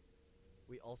then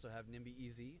we also have NIMBY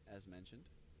EZ, as mentioned.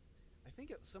 I think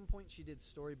at some point she did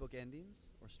Storybook Endings,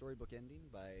 or Storybook Ending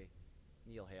by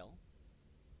Neil Hale.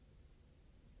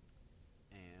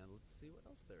 And let's see what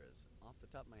else there is. Off the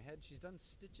top of my head, she's done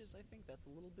Stitches, I think. That's a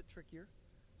little bit trickier.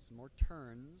 Some more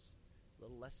turns, a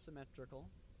little less symmetrical.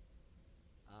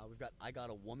 We've got I Got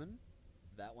a Woman.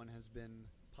 That one has been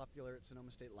popular at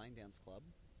Sonoma State Line Dance Club.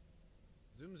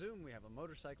 Zoom Zoom, we have a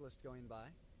motorcyclist going by.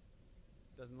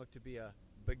 Doesn't look to be a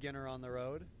beginner on the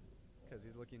road, because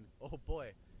he's looking, oh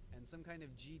boy, and some kind of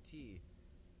GT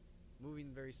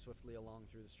moving very swiftly along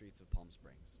through the streets of Palm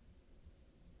Springs.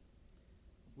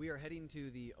 We are heading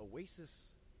to the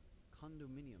Oasis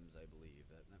condominiums, I believe.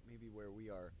 That may be where we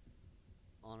are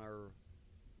on our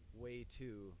way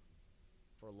to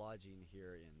for lodging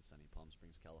here in sunny Palm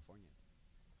Springs, California.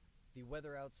 The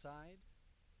weather outside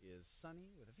is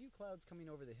sunny with a few clouds coming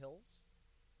over the hills.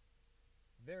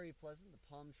 Very pleasant.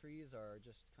 The palm trees are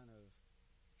just kind of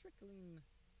trickling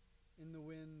in the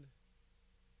wind,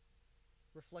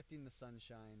 reflecting the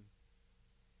sunshine.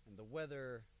 And the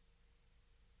weather,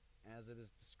 as it is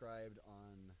described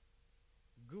on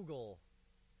Google,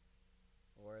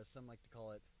 or as some like to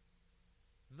call it,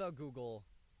 the Google,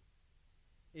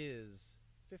 is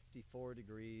 54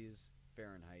 degrees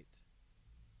Fahrenheit,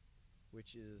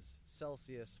 which is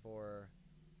Celsius for,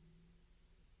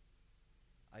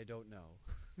 I don't know.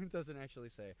 It doesn't actually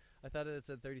say. I thought it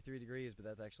said 33 degrees, but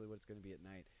that's actually what it's going to be at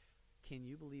night. Can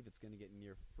you believe it's going to get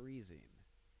near freezing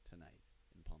tonight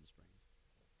in Palm Springs?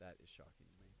 That is shocking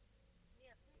to me.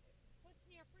 What's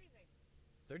near freezing?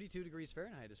 32 degrees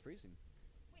Fahrenheit is freezing.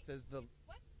 Wait, It says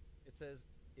what? It says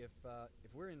if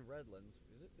we're in Redlands,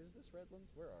 is this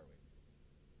Redlands? Where are we?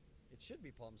 It should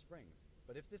be Palm Springs,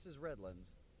 but if this is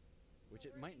Redlands, which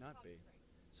it might not be.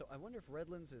 So I wonder if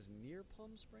Redlands is near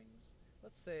Palm Springs.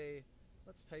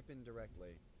 Let's type in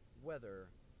directly weather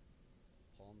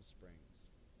Palm Springs,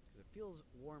 because it feels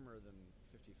warmer than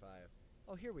 55.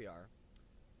 Oh, here we are.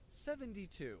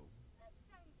 72. That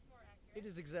sounds more accurate. It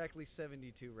is exactly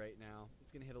 72 right now.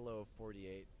 It's going to hit a low of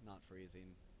 48, not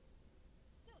freezing.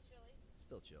 Still chilly.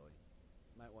 Still chilly.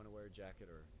 Might want to wear a jacket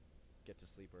or get to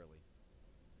sleep early.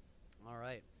 All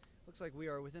right. Looks like we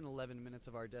are within 11 minutes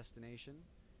of our destination,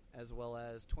 as well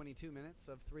as 22 minutes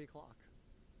of 3 o'clock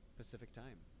Pacific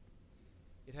time.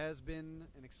 It has been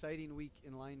an exciting week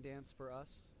in line dance for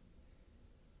us.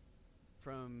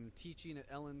 From teaching at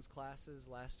Ellen's classes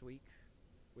last week,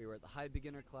 we were at the high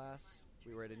beginner class,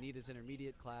 we were at Anita's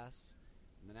intermediate class,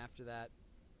 and then after that,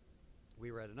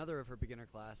 we were at another of her beginner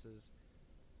classes.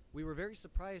 We were very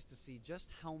surprised to see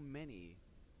just how many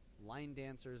line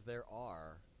dancers there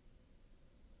are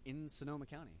in Sonoma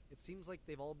County. It seems like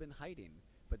they've all been hiding,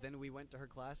 but then we went to her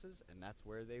classes, and that's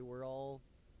where they were all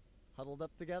huddled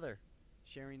up together,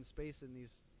 sharing space in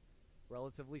these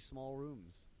relatively small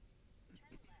rooms.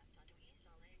 Turn left onto East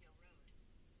Salario Road.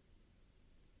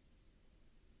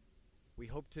 We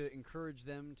hope to encourage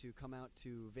them to come out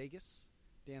to Vegas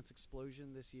Dance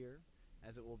Explosion this year,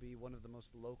 as it will be one of the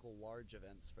most local large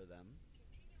events for them.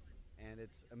 And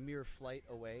it's a mere flight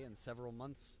away and several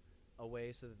months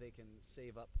away so that they can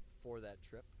save up for that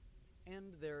trip.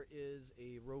 And there is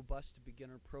a robust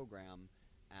beginner program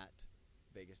at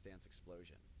Vegas Dance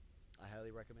Explosion. I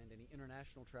highly recommend any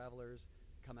international travelers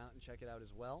come out and check it out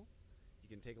as well. You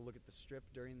can take a look at the Strip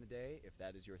during the day if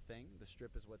that is your thing. The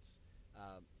Strip is what's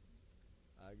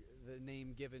the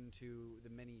name given to the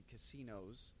many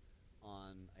casinos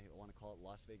on, I want to call it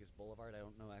Las Vegas Boulevard. I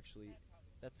don't know actually.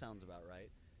 That sounds about right.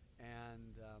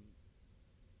 And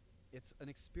it's an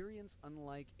experience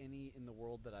unlike any in the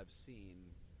world that I've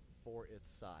seen for its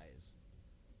size.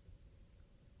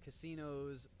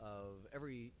 Casinos of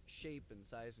every shape and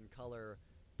size and color,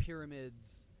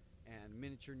 pyramids and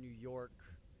miniature New York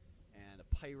and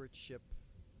a pirate ship.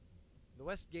 The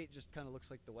Westgate just kind of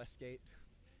looks like the Westgate.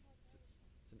 It's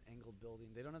an angled building.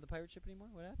 They don't have the pirate ship anymore?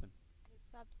 What happened? It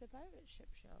stopped the pirate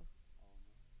ship show.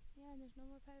 Yeah, and there's no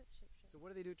more pirate ship show. So what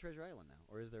do they do at Treasure Island now?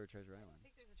 Or is there a Treasure I Island? don't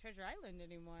think there's a Treasure Island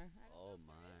anymore. Oh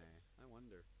my. I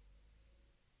wonder.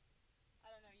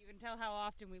 I don't know. You can tell how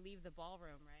often we leave the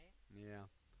ballroom, right? Yeah.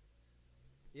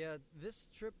 Yeah, this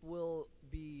trip will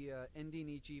be ending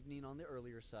each evening on the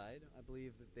earlier side. I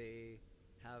believe that they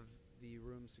have the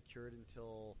room secured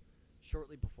until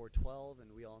shortly before 12, and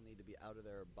we all need to be out of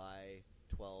there by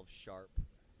 12 sharp,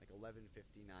 like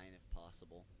 11:59 if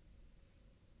possible.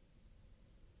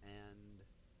 And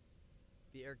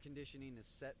the air conditioning is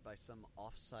set by some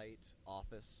off-site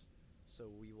office, so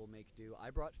we will make do.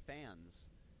 I brought fans.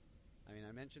 I mean,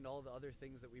 I mentioned all the other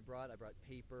things that we brought. I brought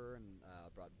paper and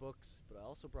brought books, but I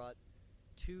also brought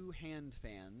 2 hand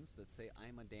fans that say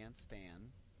I'm a dance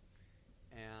fan,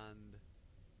 and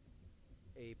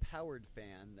a powered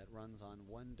fan that runs on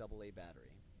 1 AA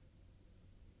battery.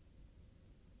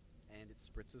 And it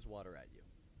spritzes water at you,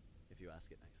 if you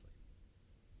ask it nicely.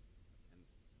 And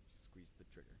squeeze the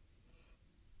trigger.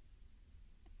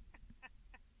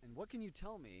 And what can you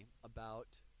tell me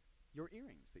about your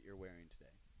earrings that you're wearing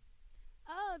today?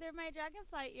 Oh, they're my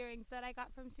dragonfly earrings that I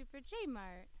got from Super J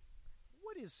Mart.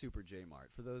 What is Super J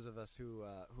Mart for those of us who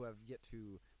have yet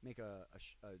to make a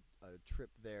trip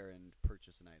there and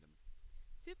purchase an item?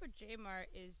 Super J Mart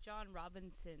is John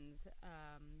Robinson's,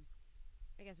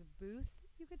 I guess, booth,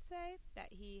 you could say, that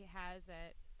he has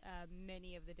at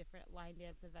many of the different line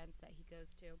dance events that he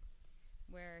goes to,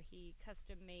 where he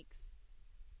custom makes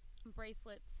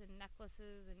bracelets and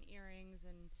necklaces and earrings.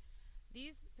 And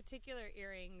these particular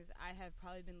earrings I have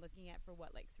probably been looking at for,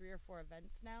 like 3 or 4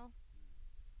 events now.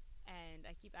 And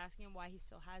I keep asking him why he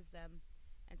still has them.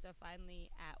 And so finally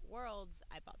at Worlds,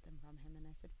 I bought them from him, and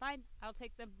I said, fine, I'll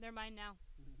take them. They're mine now.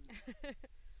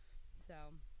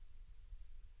 So,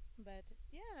 but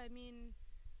yeah, I mean,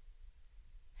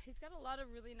 he's got a lot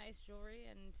of really nice jewelry,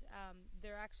 and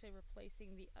they're actually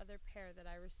replacing the other pair that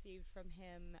I received from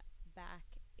him back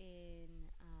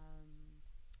in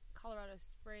Colorado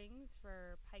Springs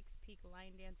for Pikes Peak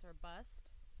Line Dance or Bust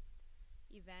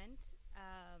event,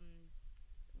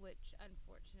 which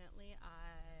unfortunately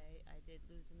I did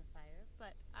lose in the fire,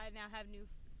 but I now have new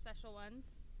special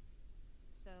ones.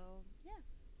 So, yeah.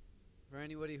 For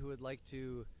anybody who would like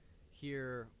to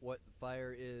hear what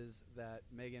fire is that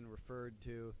Megan referred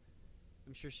to,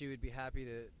 I'm sure she would be happy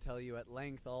to tell you at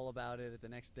length all about it at the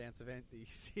next dance event that you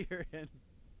see her in.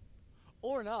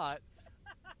 Or not.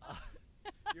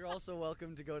 You're also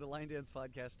welcome to go to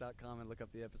linedancepodcast.com and look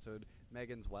up the episode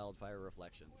Megan's Wildfire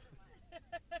Reflections.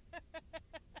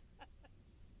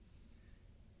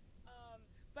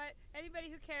 But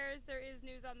anybody who cares, there is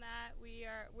news on that. We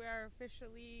are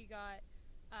officially got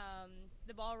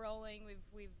the ball rolling.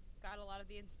 We've got a lot of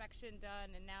the inspection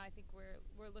done, and now I think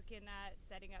we're looking at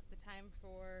setting up the time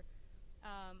for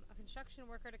a construction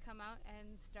worker to come out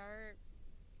and start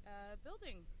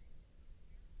building.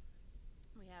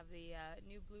 We have the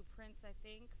new blueprints, I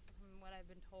think, from what I've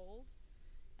been told,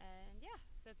 and yeah,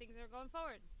 so things are going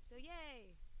forward. So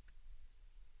yay!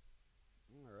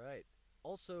 All right.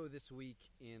 Also this week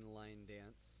in line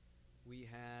dance, we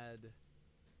had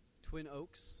Twin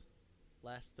Oaks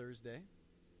last Thursday,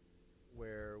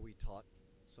 where we taught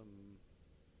some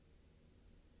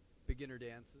beginner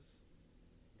dances.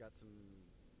 Got some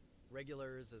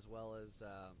regulars as well as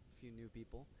a few new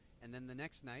people. And then the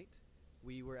next night,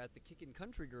 we were at the Kickin'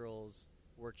 Country Girls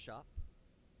workshop,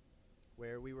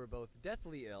 where we were both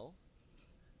deathly ill,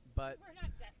 but We're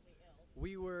not deathly ill.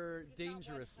 we were It's not one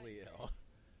dangerously fight. ill.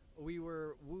 We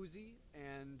were woozy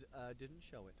and didn't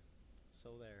show it.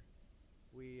 So there.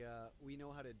 We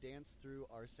know how to dance through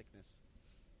our sickness.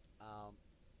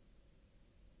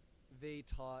 They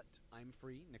taught I'm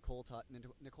Free. Nicole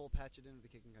Patchedon of the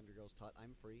Kicking Country Girls taught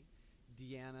I'm Free.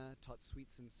 Deanna taught Sweet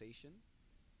Sensation.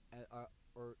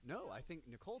 I think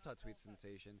Nicole taught Sweet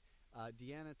Sensation.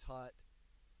 Deanna taught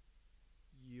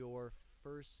Your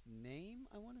First Name,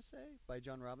 I want to say, by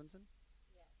John Robinson.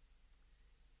 Yes.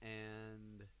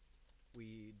 And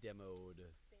we demoed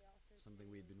They also something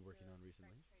do we'd been working the on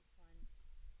recently. Frank Trace one.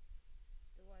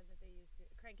 The one that they used to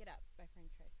Crank It Up by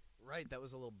Frank Trace. Right, that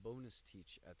was a little bonus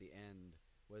teach at the end.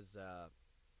 Was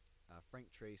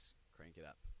Frank Trace Crank It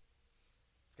Up?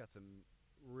 It's got some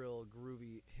real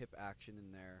groovy hip action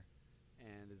in there,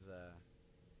 and is a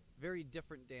very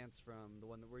different dance from the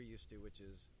one that we're used to, which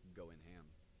is Goin'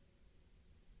 Ham.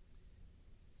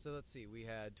 So let's see. We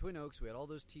had Twin Oaks. We had all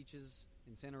those teaches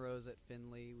in Santa Rosa at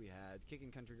Finley. We had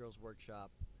Kicking Country Girls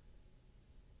Workshop.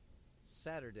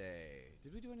 Saturday.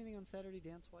 Did we do anything on Saturday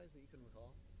dance-wise that you can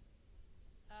recall?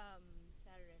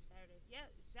 Saturday. Yeah,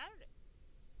 Saturday.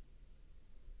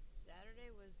 Saturday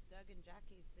was Doug and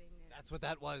Jackie's thing. That's what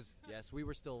that was. Yes, we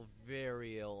were still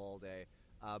very ill all day,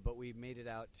 but we made it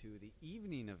out to the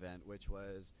evening event, which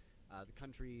was the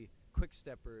Country Quick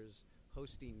Steppers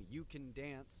hosting You Can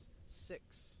Dance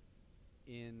 6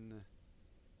 in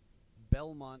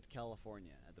Belmont,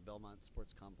 California, at the Belmont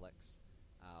Sports Complex.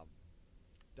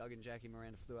 Doug and Jackie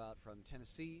Miranda flew out from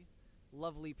Tennessee.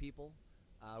 Lovely people.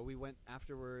 We went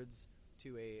afterwards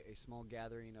to a small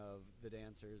gathering of the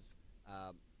dancers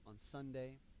on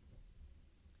Sunday,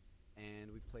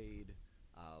 and we played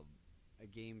a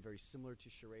game very similar to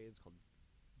charades called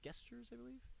Gestures, I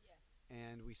believe. Yes.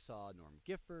 And we saw Norm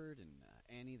Gifford and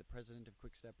Annie, the president of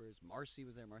Quick Steppers. Marcy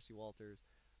was there, Marcy Walters.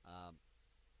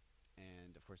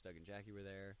 And, of course, Doug and Jackie were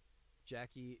there.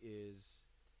 Jackie is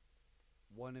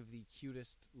one of the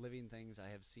cutest living things I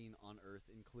have seen on Earth,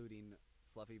 including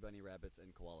fluffy bunny rabbits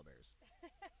and koala bears.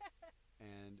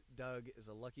 And Doug is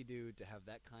a lucky dude to have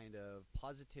that kind of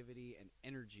positivity and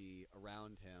energy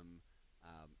around him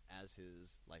as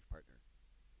his life partner.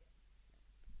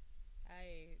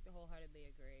 I wholeheartedly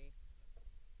agree.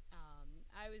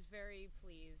 I was very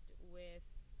pleased with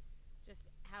just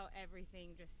how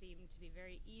everything just seemed to be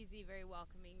very easy, very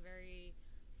welcoming, very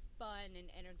fun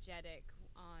and energetic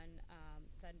on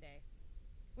Sunday.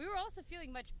 We were also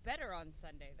feeling much better on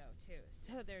Sunday, though, too.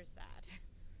 So there's that.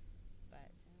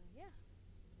 But, yeah.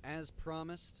 As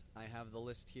promised, I have the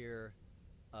list here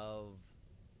of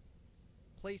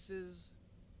places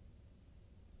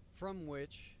from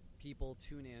which people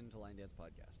tune in to Line Dance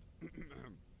Podcast.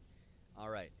 All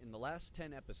right, in the last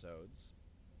 10 episodes,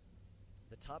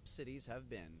 the top cities have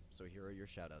been, so here are your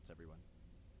shout-outs, everyone.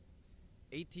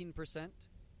 18%,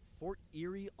 Fort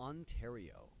Erie,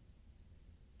 Ontario.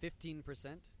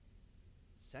 15%,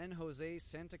 San Jose,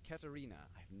 Santa Catarina.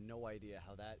 I have no idea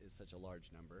how that is such a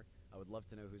large number. I would love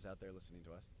to know who's out there listening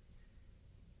to us.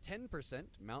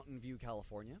 10%, Mountain View,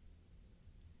 California.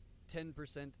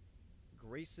 10%,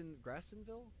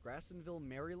 Grassonville,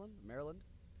 Maryland.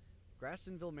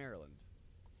 Grassonville, Maryland.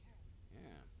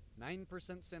 Yeah.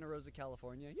 9% Santa Rosa,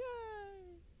 California.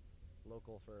 Yay!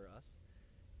 Local for us.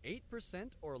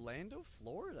 8% Orlando,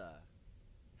 Florida.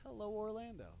 Hello,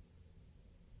 Orlando.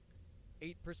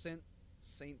 8%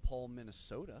 St. Paul,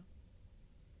 Minnesota.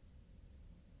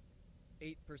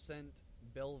 8%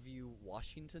 Bellevue,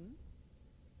 Washington.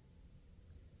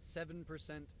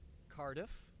 7%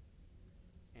 Cardiff.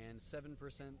 And 7%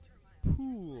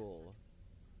 Poole.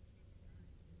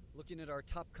 Looking at our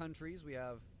top countries, we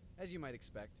have, as you might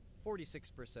expect,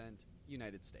 46%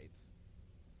 United States.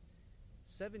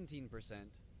 17%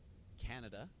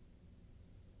 Canada.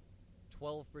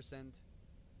 12%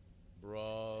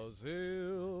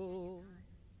 Brazil.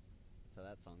 That's how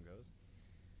that song goes.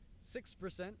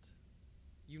 6%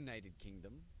 United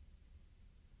Kingdom.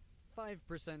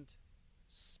 5%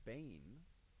 Spain.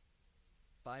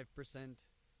 5%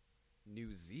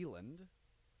 New Zealand.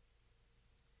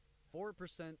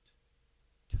 4%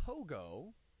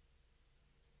 Togo.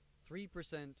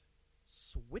 3%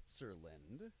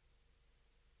 Switzerland.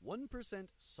 1%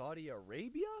 Saudi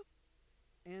Arabia.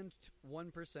 And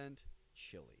 1%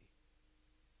 Chile.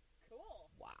 Cool.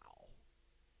 Wow.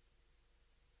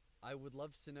 I would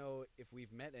love to know if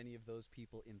we've met any of those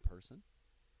people in person.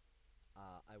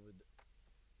 I would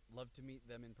love to meet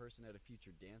them in person at a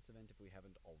future dance event if we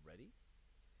haven't already.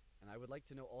 And I would like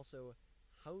to know also,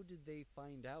 how did they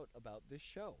find out about this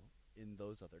show in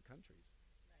those other countries?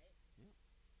 Right. Yeah.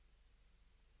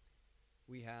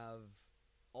 We have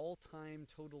all-time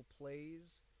total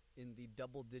plays in the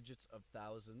double digits of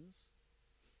thousands.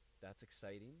 That's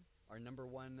exciting. Our number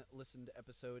one listened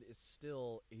episode is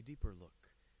still A Deeper Look,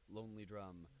 Lonely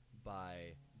Drum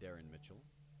by Darren Mitchell,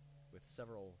 with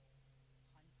several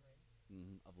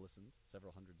of listens,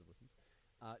 several hundreds of listens.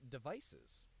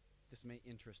 Devices. This may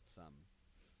interest some.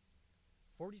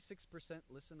 46%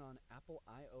 listen on Apple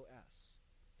iOS,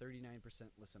 39%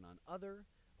 listen on other,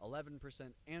 11%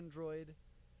 Android,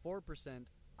 4%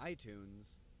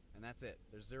 iTunes, and that's it.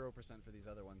 There's 0% for these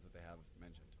other ones that they have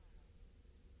mentioned.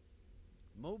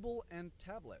 Mobile and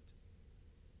tablet.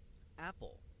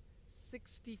 Apple,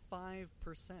 65%.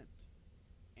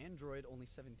 Android, only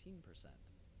 17%.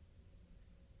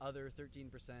 Other,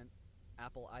 13%.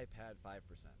 Apple iPad, 5%.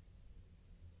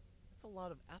 That's a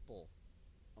lot of Apple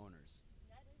owners.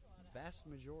 That is a lot of Vast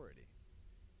Apple. majority.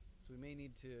 So we may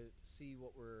need to see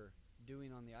what we're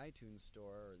doing on the iTunes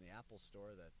store or the Apple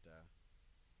store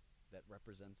that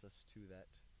represents us to that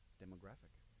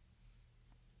demographic.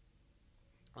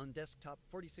 On desktop,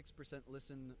 46%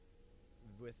 listen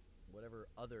with whatever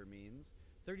other means,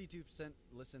 32%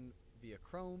 listen via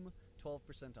Chrome,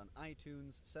 12% on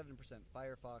iTunes, 7%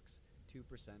 Firefox, 2%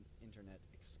 Internet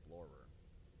Explorer.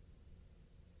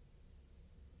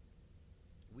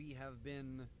 We have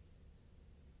been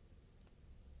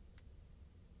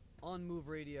on Move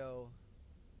Radio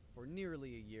for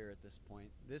nearly a year at this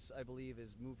point. This, I believe,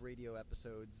 is Move Radio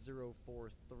episode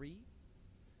 043,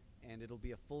 and it'll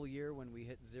be a full year when we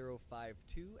hit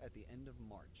 052 at the end of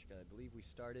March. I believe we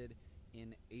started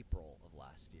in April of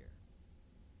last year.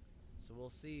 So we'll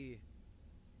see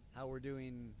how we're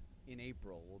doing in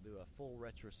April. We'll do a full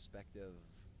retrospective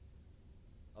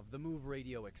of the Move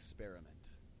Radio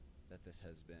experiment that this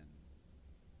has been.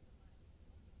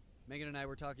 Megan and I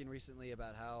were talking recently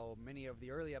about how many of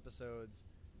the early episodes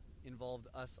involved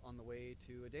us on the way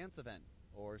to a dance event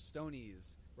or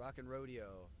Stoney's Rock and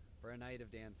Rodeo for a night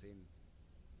of dancing.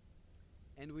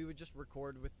 And we would just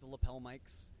record with the lapel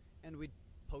mics and we'd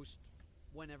post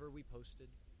whenever we posted.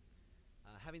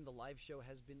 Having the live show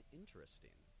has been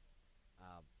interesting.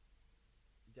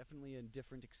 Definitely a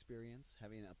different experience,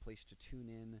 having a place to tune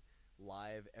in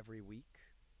live every week.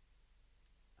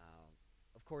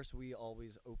 Of course, we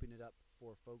always open it up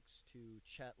for folks to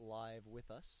chat live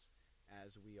with us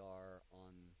as we are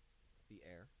on the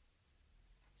air.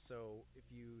 So if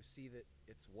you see that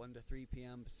it's 1 to 3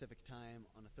 p.m. Pacific time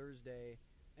on a Thursday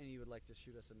and you would like to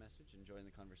shoot us a message and join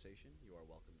the conversation, you are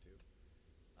welcome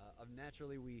to.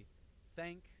 Naturally, we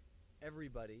thank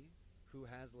everybody who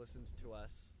has listened to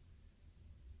us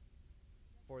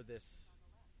for this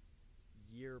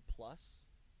year plus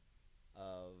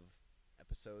of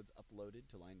episodes uploaded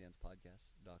to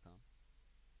linedancepodcast.com.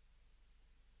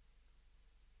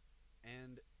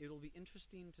 And it'll be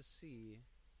interesting to see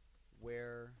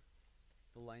where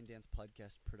the Line Dance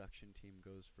Podcast production team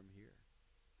goes from here.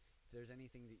 If there's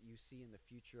anything that you see in the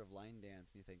future of Line Dance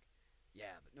and you think,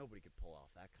 yeah, but nobody could pull off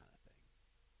that kind of thing,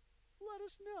 let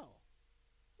us know.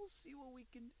 We'll see what we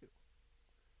can do.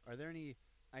 Are there any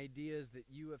ideas that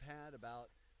you have had about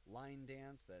line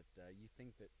dance that you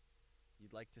think that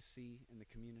you'd like to see in the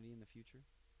community in the future?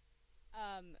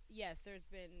 Yes, there's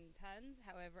been tons.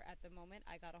 However, at the moment,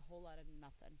 I got a whole lot of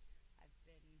nothing. I've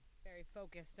been very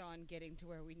focused on getting to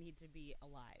where we need to be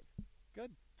alive.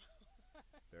 Good.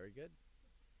 Very good.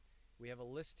 We have a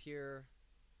list here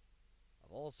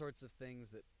of all sorts of things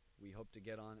that we hope to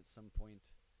get on at some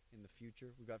point in the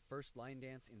future. We've got first line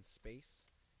dance in space.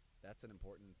 That's an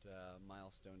important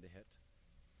milestone to hit.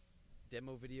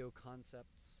 Demo video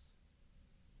concepts.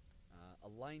 A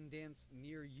line dance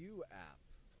near you app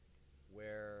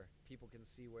where people can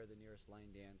see where the nearest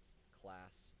line dance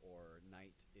class or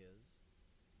night is.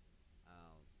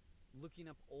 Looking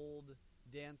up old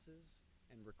dances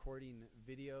and recording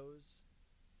videos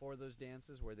for those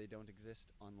dances where they don't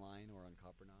exist online or on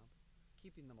Copper Knob.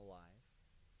 Keeping them alive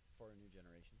for a new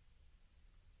generation.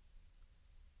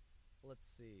 Let's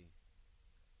see.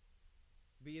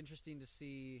 Be interesting to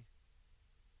see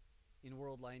in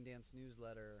World Line Dance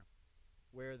newsletter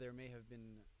where there may have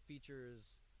been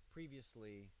features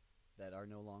previously that are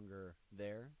no longer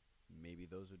there. Maybe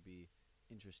those would be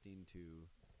interesting to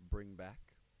bring back.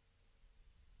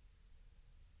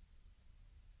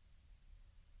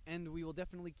 And we will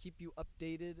definitely keep you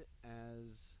updated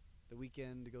as the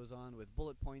weekend goes on with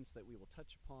bullet points that we will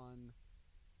touch upon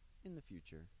in the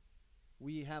future.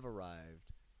 We have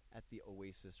arrived at the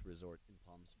Oasis Resort in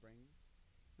Palm Springs,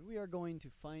 and we are going to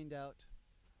find out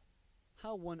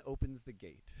how one opens the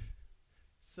gate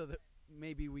so that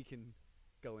maybe we can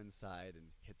go inside and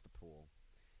hit the pool.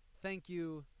 Thank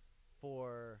you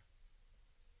for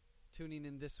tuning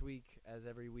in this week, as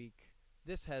every week.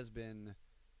 This has been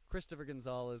Christopher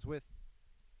Gonzalez with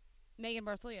Megan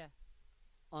Barcelia.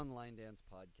 Online Dance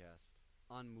Podcast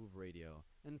on Move Radio.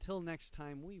 Until next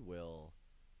time, we will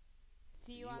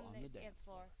See you on the dance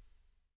floor.